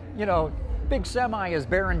when that, big semi is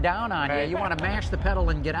bearing down on you want to mash the pedal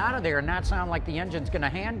and get out of there and not sound like the engine's going to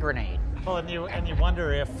hand grenade. Well, and you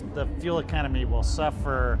wonder if the fuel economy will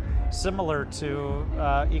suffer similar to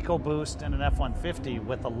EcoBoost in an F-150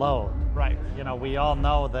 with a load. Right. We all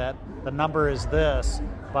know that the number is this,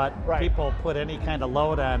 but people put any kind of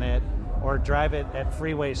load on it or drive it at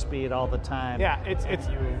freeway speed all the time. Yeah,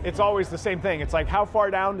 it's always the same thing. It's like, how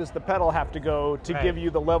far down does the pedal have to go to give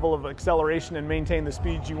you the level of acceleration and maintain the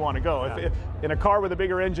speeds you want to go? If in a car with a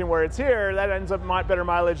bigger engine where it's here, that ends up better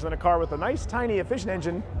mileage than a car with a nice, tiny, efficient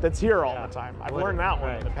engine that's here all the time. I've learned that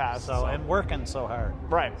one in the past. And working so hard.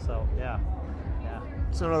 Right. So, yeah.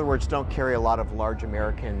 So in other words, don't carry a lot of large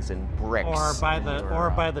Americans and bricks. Or buy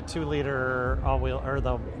the 2-liter all-wheel or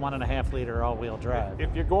the 1.5-liter all-wheel drive.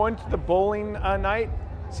 If you're going to the bowling night,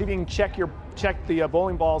 see if you can check the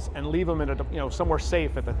bowling balls and leave them in somewhere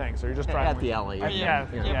safe at the thing. So you're just driving at the alley.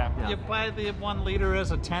 Yeah. You buy the 1 liter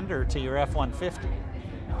as a tender to your F-150.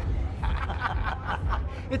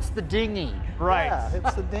 It's the dinghy. Right. Yeah,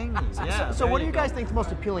 it's the dinghies. Yeah. So what do you guys think the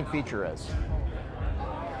most appealing feature is?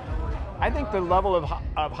 I think the level of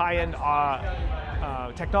high-end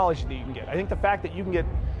technology that you can get. I think the fact that you can get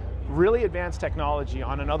really advanced technology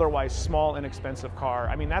on an otherwise small, inexpensive car.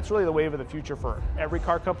 I mean, that's really the wave of the future for every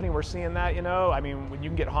car company. We're seeing that, I mean, when you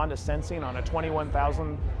can get Honda sensing on a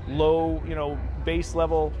 21,000 low, base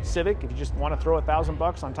level Civic, if you just want to throw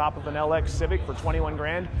 $1,000 on top of an LX Civic for 21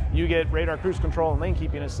 grand, you get radar cruise control and lane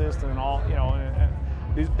keeping assist and all,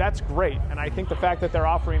 that's great. And I think the fact that they're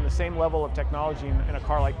offering the same level of technology in a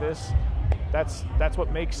car like this, that's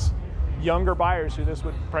what makes younger buyers who this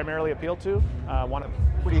would primarily appeal to want to.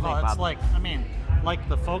 What do you think, It's Bob? like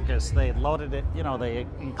the Focus. They loaded it, they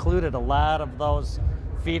included a lot of those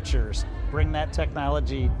features, bring that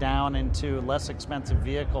technology down into less expensive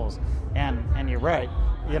vehicles. And you're right,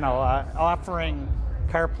 offering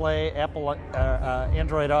CarPlay, Apple,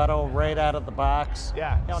 Android Auto right out of the box.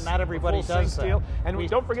 Yeah, not everybody full does sync that. deal. And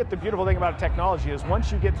don't forget the beautiful thing about technology is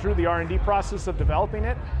once you get through the R&D process of developing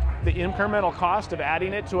it, the incremental cost of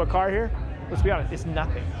adding it to a car here, let's be honest, it's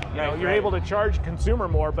nothing. You're able to charge consumer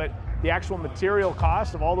more, but the actual material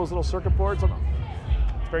cost of all those little circuit boards, it's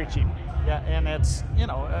very cheap. Yeah, and it's,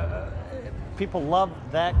 people love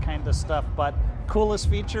that kind of stuff, but coolest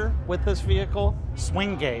feature with this vehicle,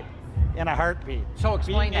 swing gate in a heartbeat. So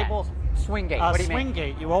explain Being that. able- Swing gate. What do you mean? Swing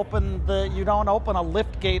gate. You don't open a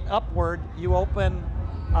lift gate upward. You open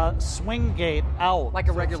a swing gate out. Like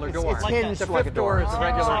a regular door. It's hinged the like fifth a door. door is a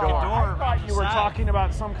regular like a door. I thought you were talking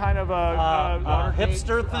about some kind of a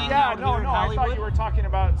hipster thing. Yeah, out no, here in I thought Hollywood? you were talking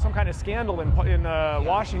about some kind of scandal in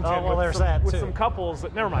Washington Oh, well, with, there's some, that, with too. some couples.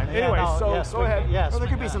 Never mind. Yeah, Anyway, no, so yes, go ahead. Yes, Well, there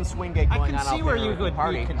could be some swing gate I going can on see out where there you at the could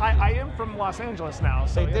party. be confused. I am from Los Angeles now,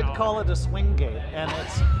 so They did call it a swing gate, and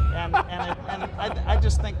I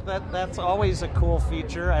just think that's always a cool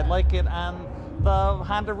feature. I like it on the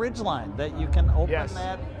Honda Ridgeline that you can open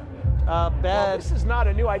that Well, bed. this is not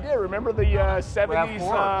a new idea. Remember the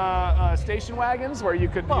 70s station wagons where you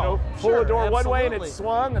could, pull the door one way and it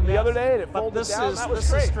swung, and the other day it folded down? That was this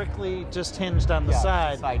great. is strictly just hinged on the Yeah,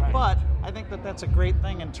 side. side hinge. But I think that that's a great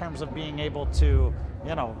thing in terms of being able to,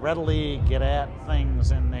 readily get at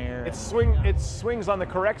things in there. It swings on the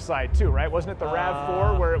correct side too, right? Wasn't it the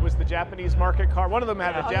RAV4 where it was the Japanese market car? One of them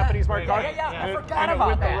had a Japanese market car. I forgot and about it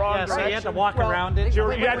went that. the wrong So direction. you had to walk around it. You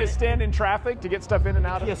had to stand in traffic to get stuff in and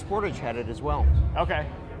out of Kia it. Sportage had it as well. Okay,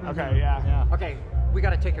 yeah. Okay, we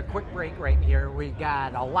got to take a quick break right here. We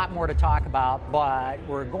got a lot more to talk about, but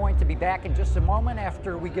we're going to be back in just a moment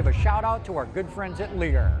after we give a shout out to our good friends at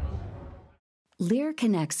Lear. Lear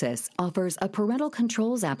Connexus offers a parental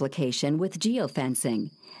controls application with geofencing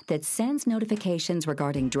that sends notifications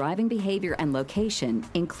regarding driving behavior and location,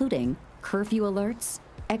 including curfew alerts,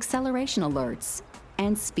 acceleration alerts,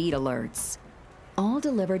 and speed alerts. All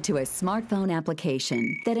delivered to a smartphone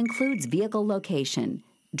application that includes vehicle location,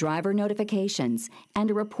 driver notifications, and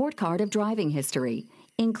a report card of driving history,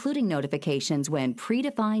 including notifications when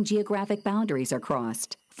predefined geographic boundaries are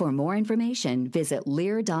crossed. For more information, visit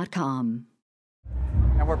Lear.com.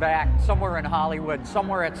 And we're back somewhere in Hollywood,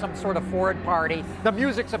 somewhere at some sort of Ford party. The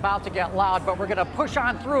music's about to get loud, but we're going to push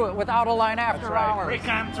on through it with Autoline After Hours. Break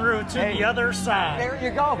on through to the other side. There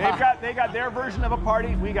you go. They got their version of a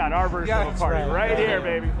party. We got our version of a party right here,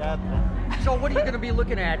 baby. So what are you going to be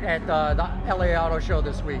looking at the LA Auto Show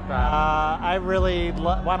this week, Bob? I really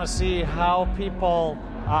want to see how people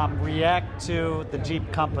react to the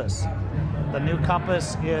Jeep Compass. The new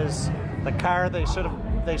Compass is the car they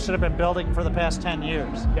should have been building for the past 10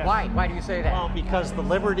 years. Yes. Why do you say that? Well, because the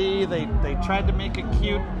Liberty, they tried to make a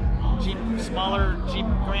cute smaller Jeep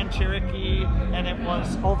Grand Cherokee, and it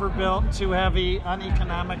was overbuilt, too heavy,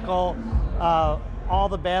 uneconomical, all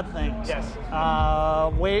the bad things. Yes.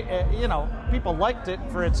 People liked it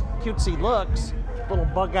for its cutesy looks, little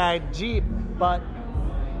bug-eyed Jeep, but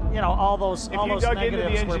all those If you dug into the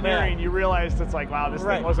engineering, you realized it's like, wow, this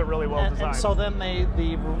thing wasn't really well designed. And so then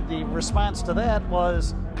the response to that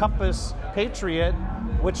was Compass Patriot,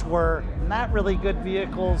 which were not really good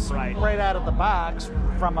vehicles right out of the box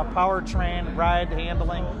from a powertrain, ride,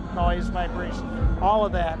 handling, noise, vibration, all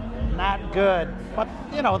of that, not good. But,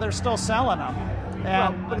 they're still selling them.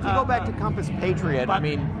 And, but if you go back to Compass Patriot,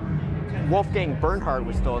 Wolfgang Bernhard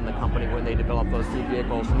was still in the company when they developed those two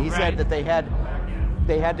vehicles, and he said that they had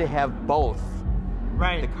to have both,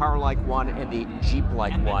 the car-like one and the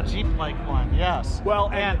Jeep-like one. The Jeep-like one, yes. Well,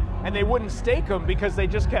 and they wouldn't stake them because they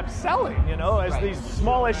just kept selling, as these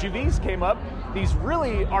small SUVs came up, these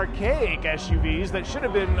really archaic SUVs that should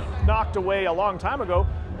have been knocked away a long time ago,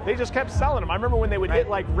 they just kept selling them. I remember when they would hit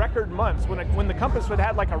like record months, when the Compass would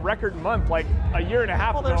have like a record month like a year and a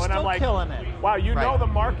half ago, and I'm like, killing it. Wow, know the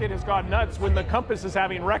market has gone nuts when the Compass is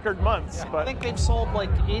having record months. Yeah, but I think they've sold like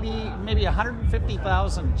 80, maybe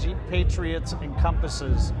 150,000 Jeep Patriots and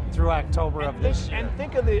Compasses through October of this year. And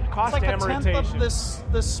think of the cost amortization. It's like a tenth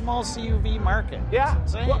of this small CUV market. Yeah,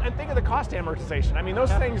 well, and think of the cost amortization. I mean,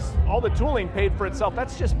 those things, all the tooling paid for itself.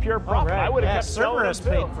 That's just pure profit. I would have kept selling them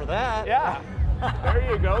Cerberus paid for that. Yeah.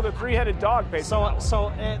 There you go, the three-headed dog paid. So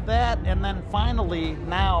that, and then finally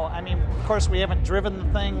now, of course we haven't driven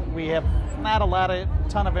the thing. We have not a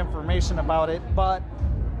ton of information about it, but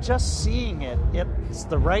just seeing it, it's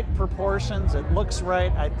the right proportions. It looks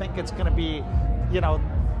right. I think it's going to be,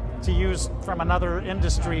 to use from another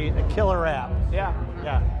industry, a killer app. Yeah.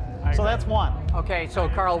 So that's one. Okay, so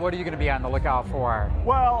Karl, what are you going to be on the lookout for?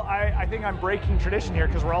 Well, I think I'm breaking tradition here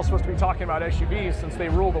because we're all supposed to be talking about SUVs since they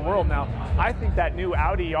rule the world now. I think that new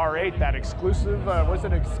Audi R8, that exclusive, was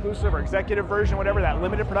it exclusive or executive version, whatever, that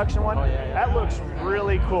limited production one, that looks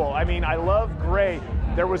really cool. I love gray.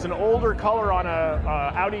 There was an older color on a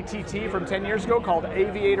Audi TT from 10 years ago called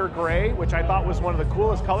Aviator Gray, which I thought was one of the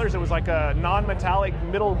coolest colors. It was like a non-metallic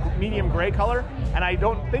medium gray color, and I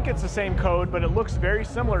don't think it's the same code, but it looks very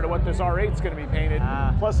similar to what this R8 is going to be painted.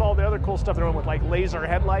 Plus all the other cool stuff they're doing with like laser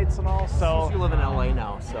headlights and all. So you live in LA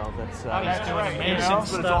now, so that's right.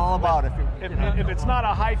 That's what it's all about. If it's not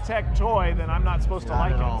a high-tech toy, then I'm not supposed to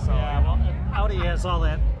like it. So. Yeah, well, Audi has all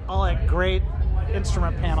that great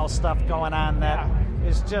instrument panel stuff going on that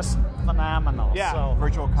is just phenomenal. Yeah. So,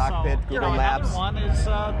 virtual cockpit, Google Labs. Another one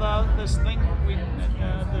is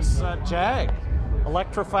this Jag,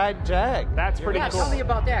 electrified Jag. That's pretty cool. Tell me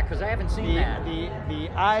about that because I haven't seen that. The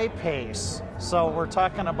I-Pace. So we're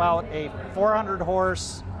talking about a 400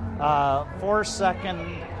 horse, 4-second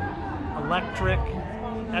electric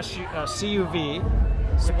CUV.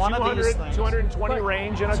 It's one of these things. 220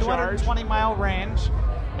 range in a charge. 220 mile range.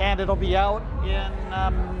 And it'll be out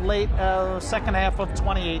in late second half of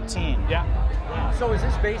 2018. Yeah. So is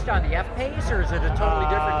this based on the F-Pace, or is it a totally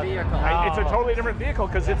different vehicle? It's a totally different vehicle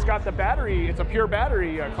because it's got the battery. It's a pure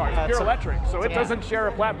battery car. It's pure electric, so it doesn't share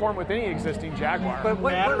a platform with any existing Jaguar. But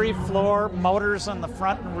battery floor, motors on the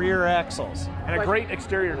front and rear axles, and a great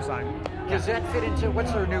exterior design. Does that fit into,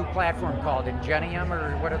 what's their new platform called? Ingenium,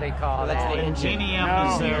 or what do they call that? The Ingenium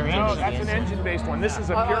is their engine. No, that's an engine-based one. This is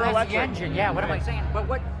a pure that's electric. the engine. Yeah, what am I saying? But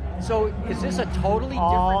what? So is this a totally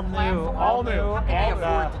all different new, platform? all new. How can they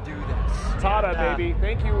afford to do this? Tata, baby.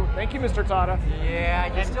 Thank you, Mr. Tata.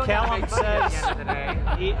 Yeah, you still gotta make money at the end of the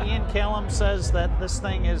day. Ian Callum says that this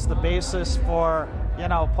thing is the basis for,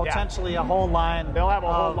 potentially a whole line. They'll have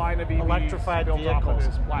a whole line of EVs electrified built off of vehicles.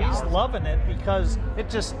 this platform. He's loving it because it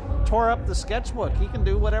just tore up the sketchbook. He can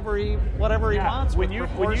do whatever he wants. When you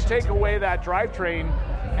take away that drivetrain,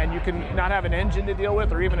 and you can not have an engine to deal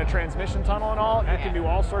with, or even a transmission tunnel and all, you can do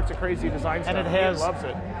all sorts of crazy design stuff. And He loves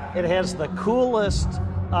it. It has the coolest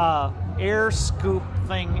air scoop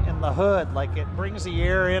thing in the hood. Like, it brings the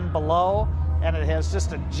air in below, and it has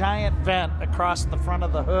just a giant vent across the front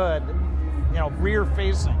of the hood, rear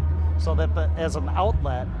facing, so that as an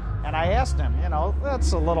outlet. And I asked him,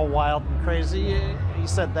 that's a little wild and crazy. He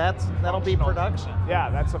said that'll be production.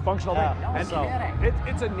 Yeah, that's a functional thing. And so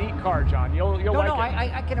it's a neat car, John. You'll like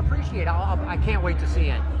it. I can appreciate it. I can't wait to see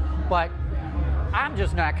it. But I'm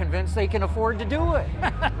just not convinced they can afford to do it.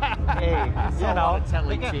 Hey, Uncle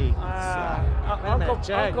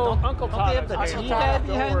don't they have the tea guy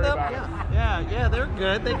behind them? Yeah, they're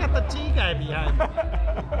good. They got the tea guy behind them.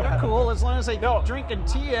 They're cool as long as they keep drinking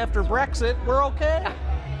tea after Brexit. We're okay.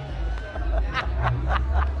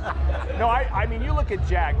 No, I mean, you look at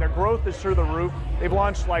Jag, their growth is through the roof. They've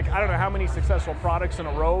launched, I don't know how many successful products in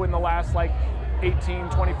a row in the last, 18,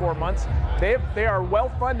 24 months. They are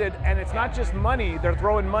well-funded, and it's not just money. They're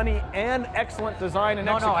throwing money and excellent design and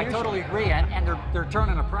execution. No, I totally agree, and they're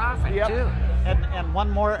turning a profit, too. And one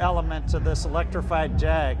more element to this electrified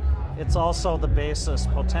Jag, it's also the basis,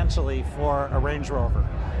 potentially, for a Range Rover.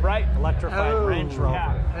 Right. Electrified Range Rover.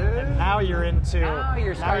 Yeah. And now you're into. Now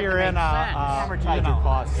you're in amortize your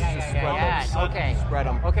costs. Okay. Spread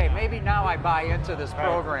them. Okay, maybe now I buy into this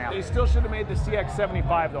program. They still should have made the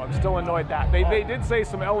CX-75, though. I'm still annoyed that. They did say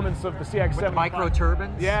some elements of the CX-75. With the micro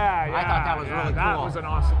turbines? Yeah. I thought that was really cool. That was an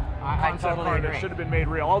awesome concept totally car agree. that should have been made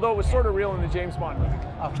real. Although it was sort of real in the James Bond movie.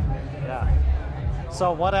 Oh. Yeah.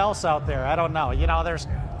 So what else out there? I don't know. There's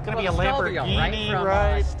going to be a Lamborghini,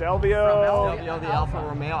 right? Stelvio, the Alfa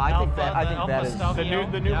Romeo. I think that is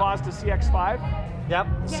the new Mazda CX-5. Yep.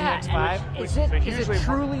 Yeah, CX-5. Is it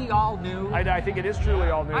truly all new? I think it is truly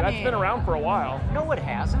all new. That's been around for a while. No, it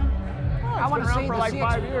hasn't. I want to say for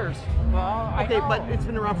 5 years. Well, okay, but it's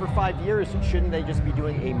been around for 5 years. Shouldn't they just be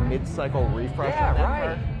doing a mid-cycle refresh? Yeah, on that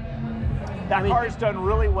right. car? That car's done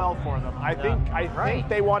really well for them. I think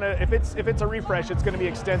they want to. If it's a refresh, it's going to be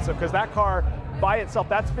extensive because that car by itself,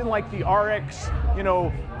 that's been like the RX,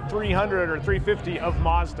 300 or 350 of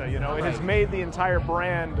Mazda. It has made the entire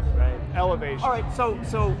brand elevation. All right,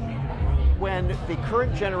 so when the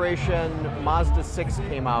current generation Mazda 6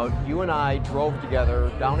 came out, you and I drove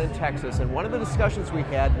together down in Texas, and one of the discussions we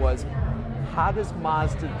had was, how does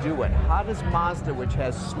Mazda do it? How does Mazda, which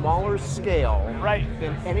has smaller scale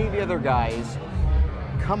than any of the other guys,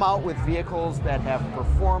 come out with vehicles that have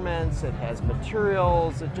performance, it has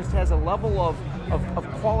materials, it just has a level of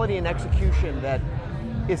quality and execution that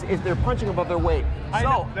is they're punching above their weight.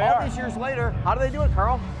 These years later, how do they do it,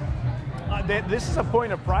 Karl? This is a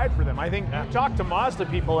point of pride for them. I think you talk to Mazda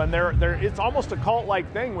people, and it's almost a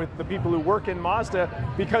cult-like thing with the people who work in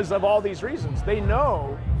Mazda because of all these reasons. They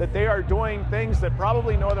know that they are doing things that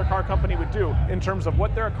probably no other car company would do in terms of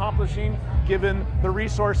what they're accomplishing, given the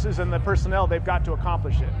resources and the personnel they've got to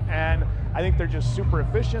accomplish it. And I think they're just super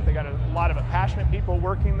efficient. They got a lot of passionate people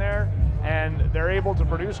working there, and they're able to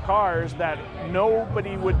produce cars that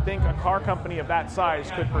nobody would think a car company of that size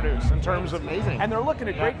could produce in terms of amazing. And they're looking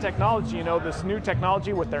at great technology, this new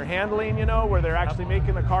technology with their handling, where they're actually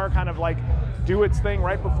making the car kind of do its thing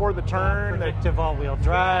right before the turn. Predictive all-wheel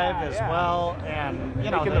drive as well, and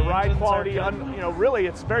making the ride quality. Really,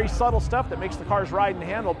 it's very subtle stuff that makes the cars ride and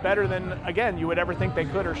handle better than you would ever think they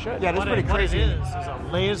could or should. Yeah, that's pretty crazy. What it is a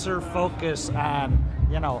laser focus on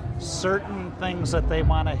certain things that they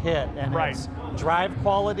want to hit, and it's drive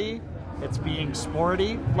quality. It's being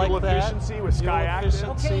sporty Fuel efficiency with Sky Active.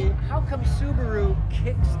 Okay, how come Subaru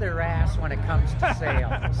kicks their ass when it comes to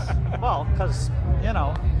sales? Well, because,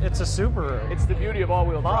 it's a Subaru. It's the beauty of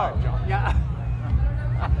all-wheel drive, John. Yeah.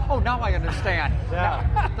 Oh, now I understand.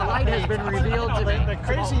 Yeah. The light has been revealed to me. The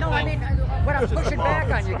crazy what I'm pushing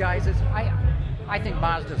back on you guys is I think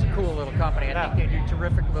Mazda's a cool little company. I think they do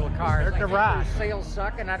terrific little cars. They're I think rock. their sales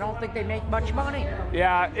suck, and I don't think they make much money.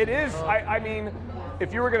 Yeah, it is. I mean,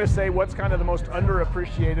 if you were going to say what's kind of the most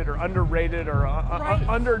underappreciated or underrated or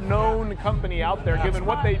underknown company out there, given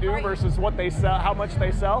what they do versus what they sell, how much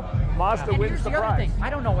they sell, Mazda wins the prize. Thing. I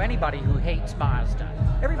don't know anybody who hates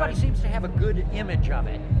Mazda. Everybody seems to have a good image of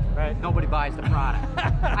it. Right. Nobody buys the product.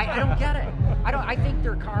 I don't get it. I think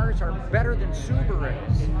their cars are better than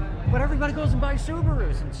Subarus, but everybody goes and buys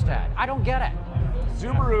Subarus instead. I don't get it.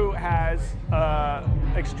 Subaru has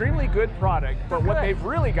extremely good product, but what they've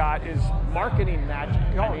really got is marketing magic.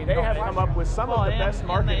 I mean, they have come up with some of the best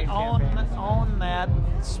marketing campaigns. They own that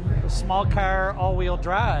small car all-wheel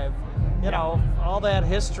drive. You know, all that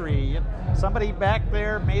history. Somebody back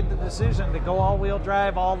there made the decision to go all-wheel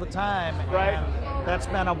drive all the time. Right. And that's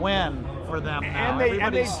been a win for them now.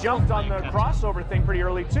 And they jumped on the crossover thing pretty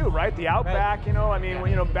early too, right? The Outback, you know, I mean,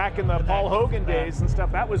 back in the Paul Hogan days and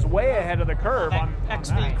stuff, that was way ahead of the curve. On XV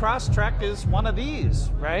that. Crosstrek is one of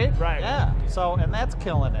these, right? Right. Yeah. So, and that's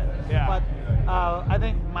killing it. Yeah. But I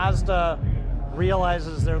think Mazda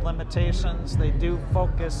realizes their limitations. They do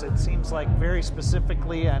focus, it seems like, very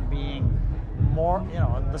specifically on being more,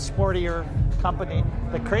 the sportier company.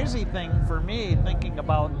 The crazy thing for me, thinking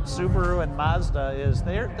about Subaru and Mazda, is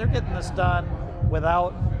they're getting this done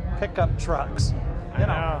without pickup trucks.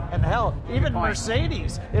 And hell, even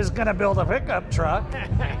Mercedes is going to build a pickup truck.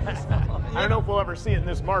 I don't know if we'll ever see it in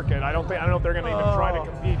this market. I don't know if they're going to even try to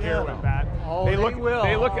compete here with that. Oh, they look will.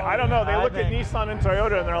 I don't know. They look at Nissan and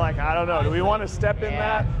Toyota and they're like, I don't know. Do we want to step in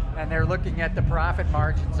that? And they're looking at the profit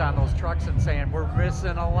margins on those trucks and saying, we're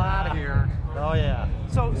missing a lot here. Oh yeah.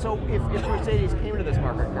 So if Mercedes came into this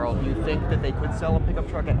market, Karl, do you think that they could sell a pickup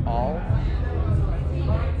truck at all?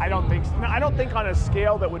 I don't think so. No, I don't think on a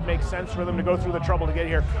scale that would make sense for them to go through the trouble to get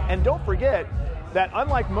here. And don't forget that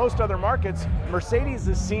unlike most other markets, Mercedes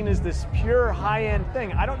is seen as this pure high-end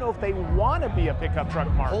thing. I don't know if they want to be a pickup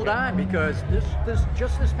truck market. Hold on, because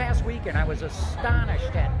just this past weekend, I was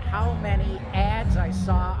astonished at how many ads I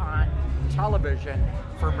saw on television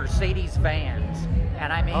for Mercedes vans.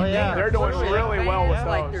 And I mean, they're doing really well with those.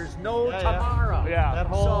 Like there's no tomorrow. Yeah.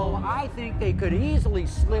 So I think they could easily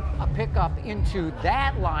slip a pickup into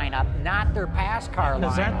that lineup, not their past car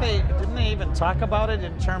lineup. Didn't they even talk about it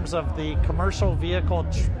in terms of the commercial vehicle,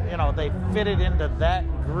 they fit it into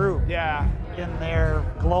that group in their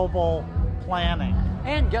global planning.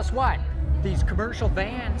 And guess what? These commercial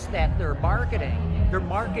vans that they're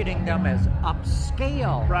marketing them as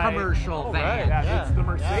upscale commercial vans. Right. Yeah, it's the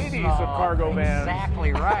Mercedes of cargo vans.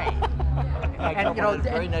 Exactly right. And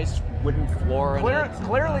very nice wooden floor.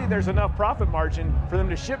 Clearly, there's enough profit margin for them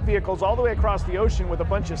to ship vehicles all the way across the ocean with a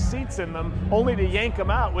bunch of seats in them, only to yank them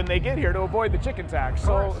out when they get here to avoid the chicken tax.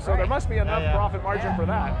 So there must be enough profit margin for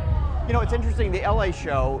that. It's interesting. The LA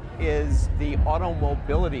show is the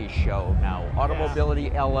Automobility show now. Automobility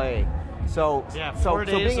LA. So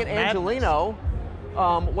being an Angelino,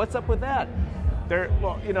 what's up with that?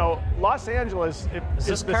 Los Angeles. Is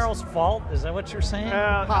this Karl's fault? Is that what you're saying?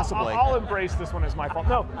 Possibly. I'll embrace this one as my fault.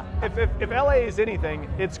 No, if LA is anything,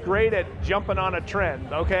 it's great at jumping on a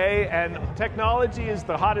trend, okay? And technology is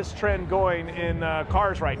the hottest trend going in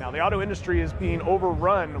cars right now. The auto industry is being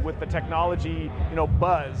overrun with the technology,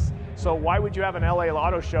 buzz. So why would you have an LA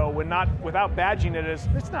auto show without badging it as,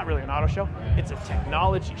 it's not really an auto show, it's a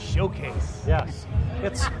technology showcase. Yes,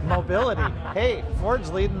 it's mobility. Hey,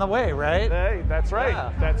 Ford's leading the way, right? Hey, that's right.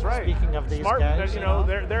 Yeah. That's right. Speaking of these smart, guys,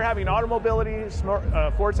 they're having automobility.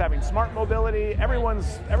 Ford's having smart mobility.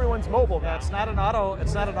 Everyone's mobile now. Yeah, it's not an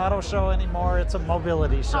auto show anymore. It's a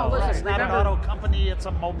mobility show. Listen, it's not an auto company. It's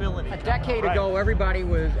a mobility. A decade ago,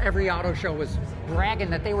 every auto show was bragging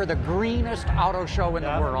that they were the greenest auto show in the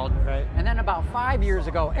world. Right. And then about 5 years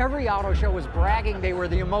ago, every auto show was bragging they were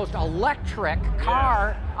the most electric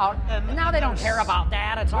car out. And now they don't care about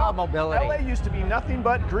that. It's all mobility. LA used to be nothing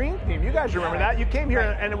but green theme. You guys remember that? You came here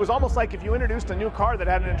and it was almost like if you introduced a new car that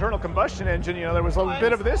had an internal combustion engine, there was a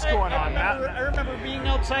bit of this going on. I remember being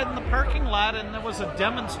outside in the parking lot and there was a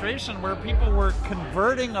demonstration where people were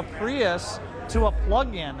converting a Prius to a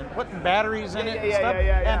plug-in and putting batteries in it and stuff.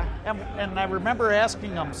 And I remember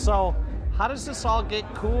asking them, so how does this all get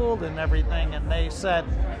cooled and everything? And they said,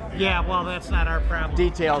 that's not our problem.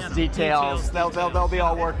 Details. They'll be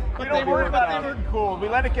all worked. We don't worry about it getting cool. We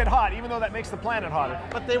let it get hot, even though that makes the planet hotter.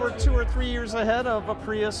 But they were 2 or 3 years ahead of a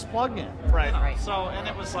Prius plug-in. Right. Right. So, and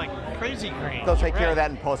it was like crazy green. They'll take care of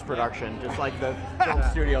that in post-production, just like the film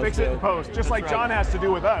studios Fix do. it in post, just like John has to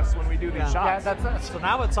do with us when we do these shots. Yeah, that's So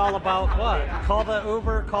now it's all about what? Call the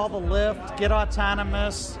Uber, call the Lyft, get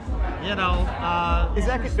autonomous, you know. Is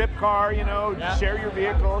that a zip car, you know, share your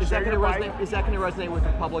vehicle, Is that share your bike? going to resonate with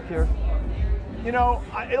the public here? You know,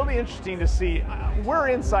 it'll be interesting to see. We're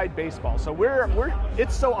inside baseball, so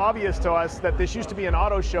it's so obvious to us that this used to be an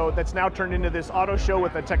auto show that's now turned into this auto show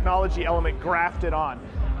with a technology element grafted on.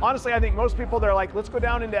 Honestly, I think most people, they're like, let's go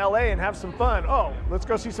down into LA and have some fun. Oh, let's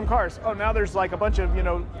go see some cars. Oh, now there's like a bunch of,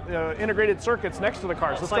 integrated circuits next to the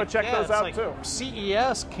cars. Let's go check those out too.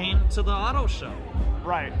 CES came to the auto show.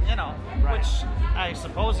 Right. You know, which I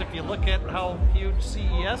suppose if you look at how huge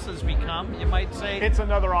CES has become, you might say it's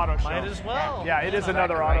another auto show. Might as well. Yeah, it is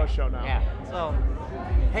another auto show now. Yeah. So,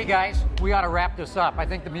 hey guys, we ought to wrap this up. I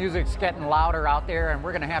think the music's getting louder out there, and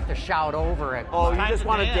we're going to have to shout over it. Oh, you just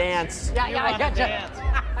want to dance. Yeah, I got you.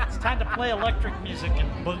 It's time to play electric music and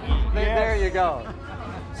boogie. There you go.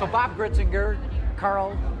 So Bob Gritzinger,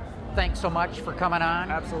 Karl, thanks so much for coming on.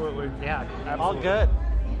 Absolutely. Yeah. Absolutely. All good.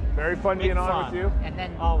 Very fun being on with you. And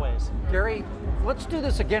then always. Gary, let's do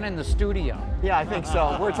this again in the studio. Yeah, I think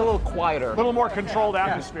so. Where it's a little quieter. A little more controlled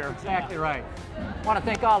atmosphere. Yeah, exactly right. I want to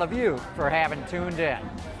thank all of you for having tuned in.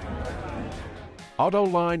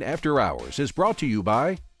 Autoline After Hours is brought to you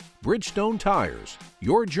by Bridgestone Tires,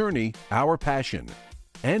 your journey, our passion,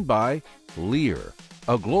 and by Lear,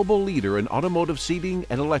 a global leader in automotive seating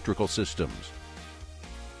and electrical systems.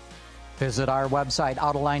 Visit our website,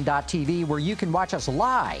 Autoline.tv, where you can watch us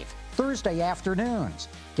live Thursday afternoons.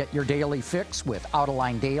 Get your daily fix with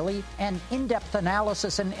Autoline Daily and in-depth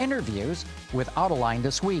analysis and interviews with Autoline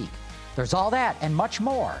This Week. There's all that and much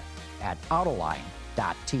more at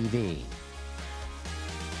Autoline.tv.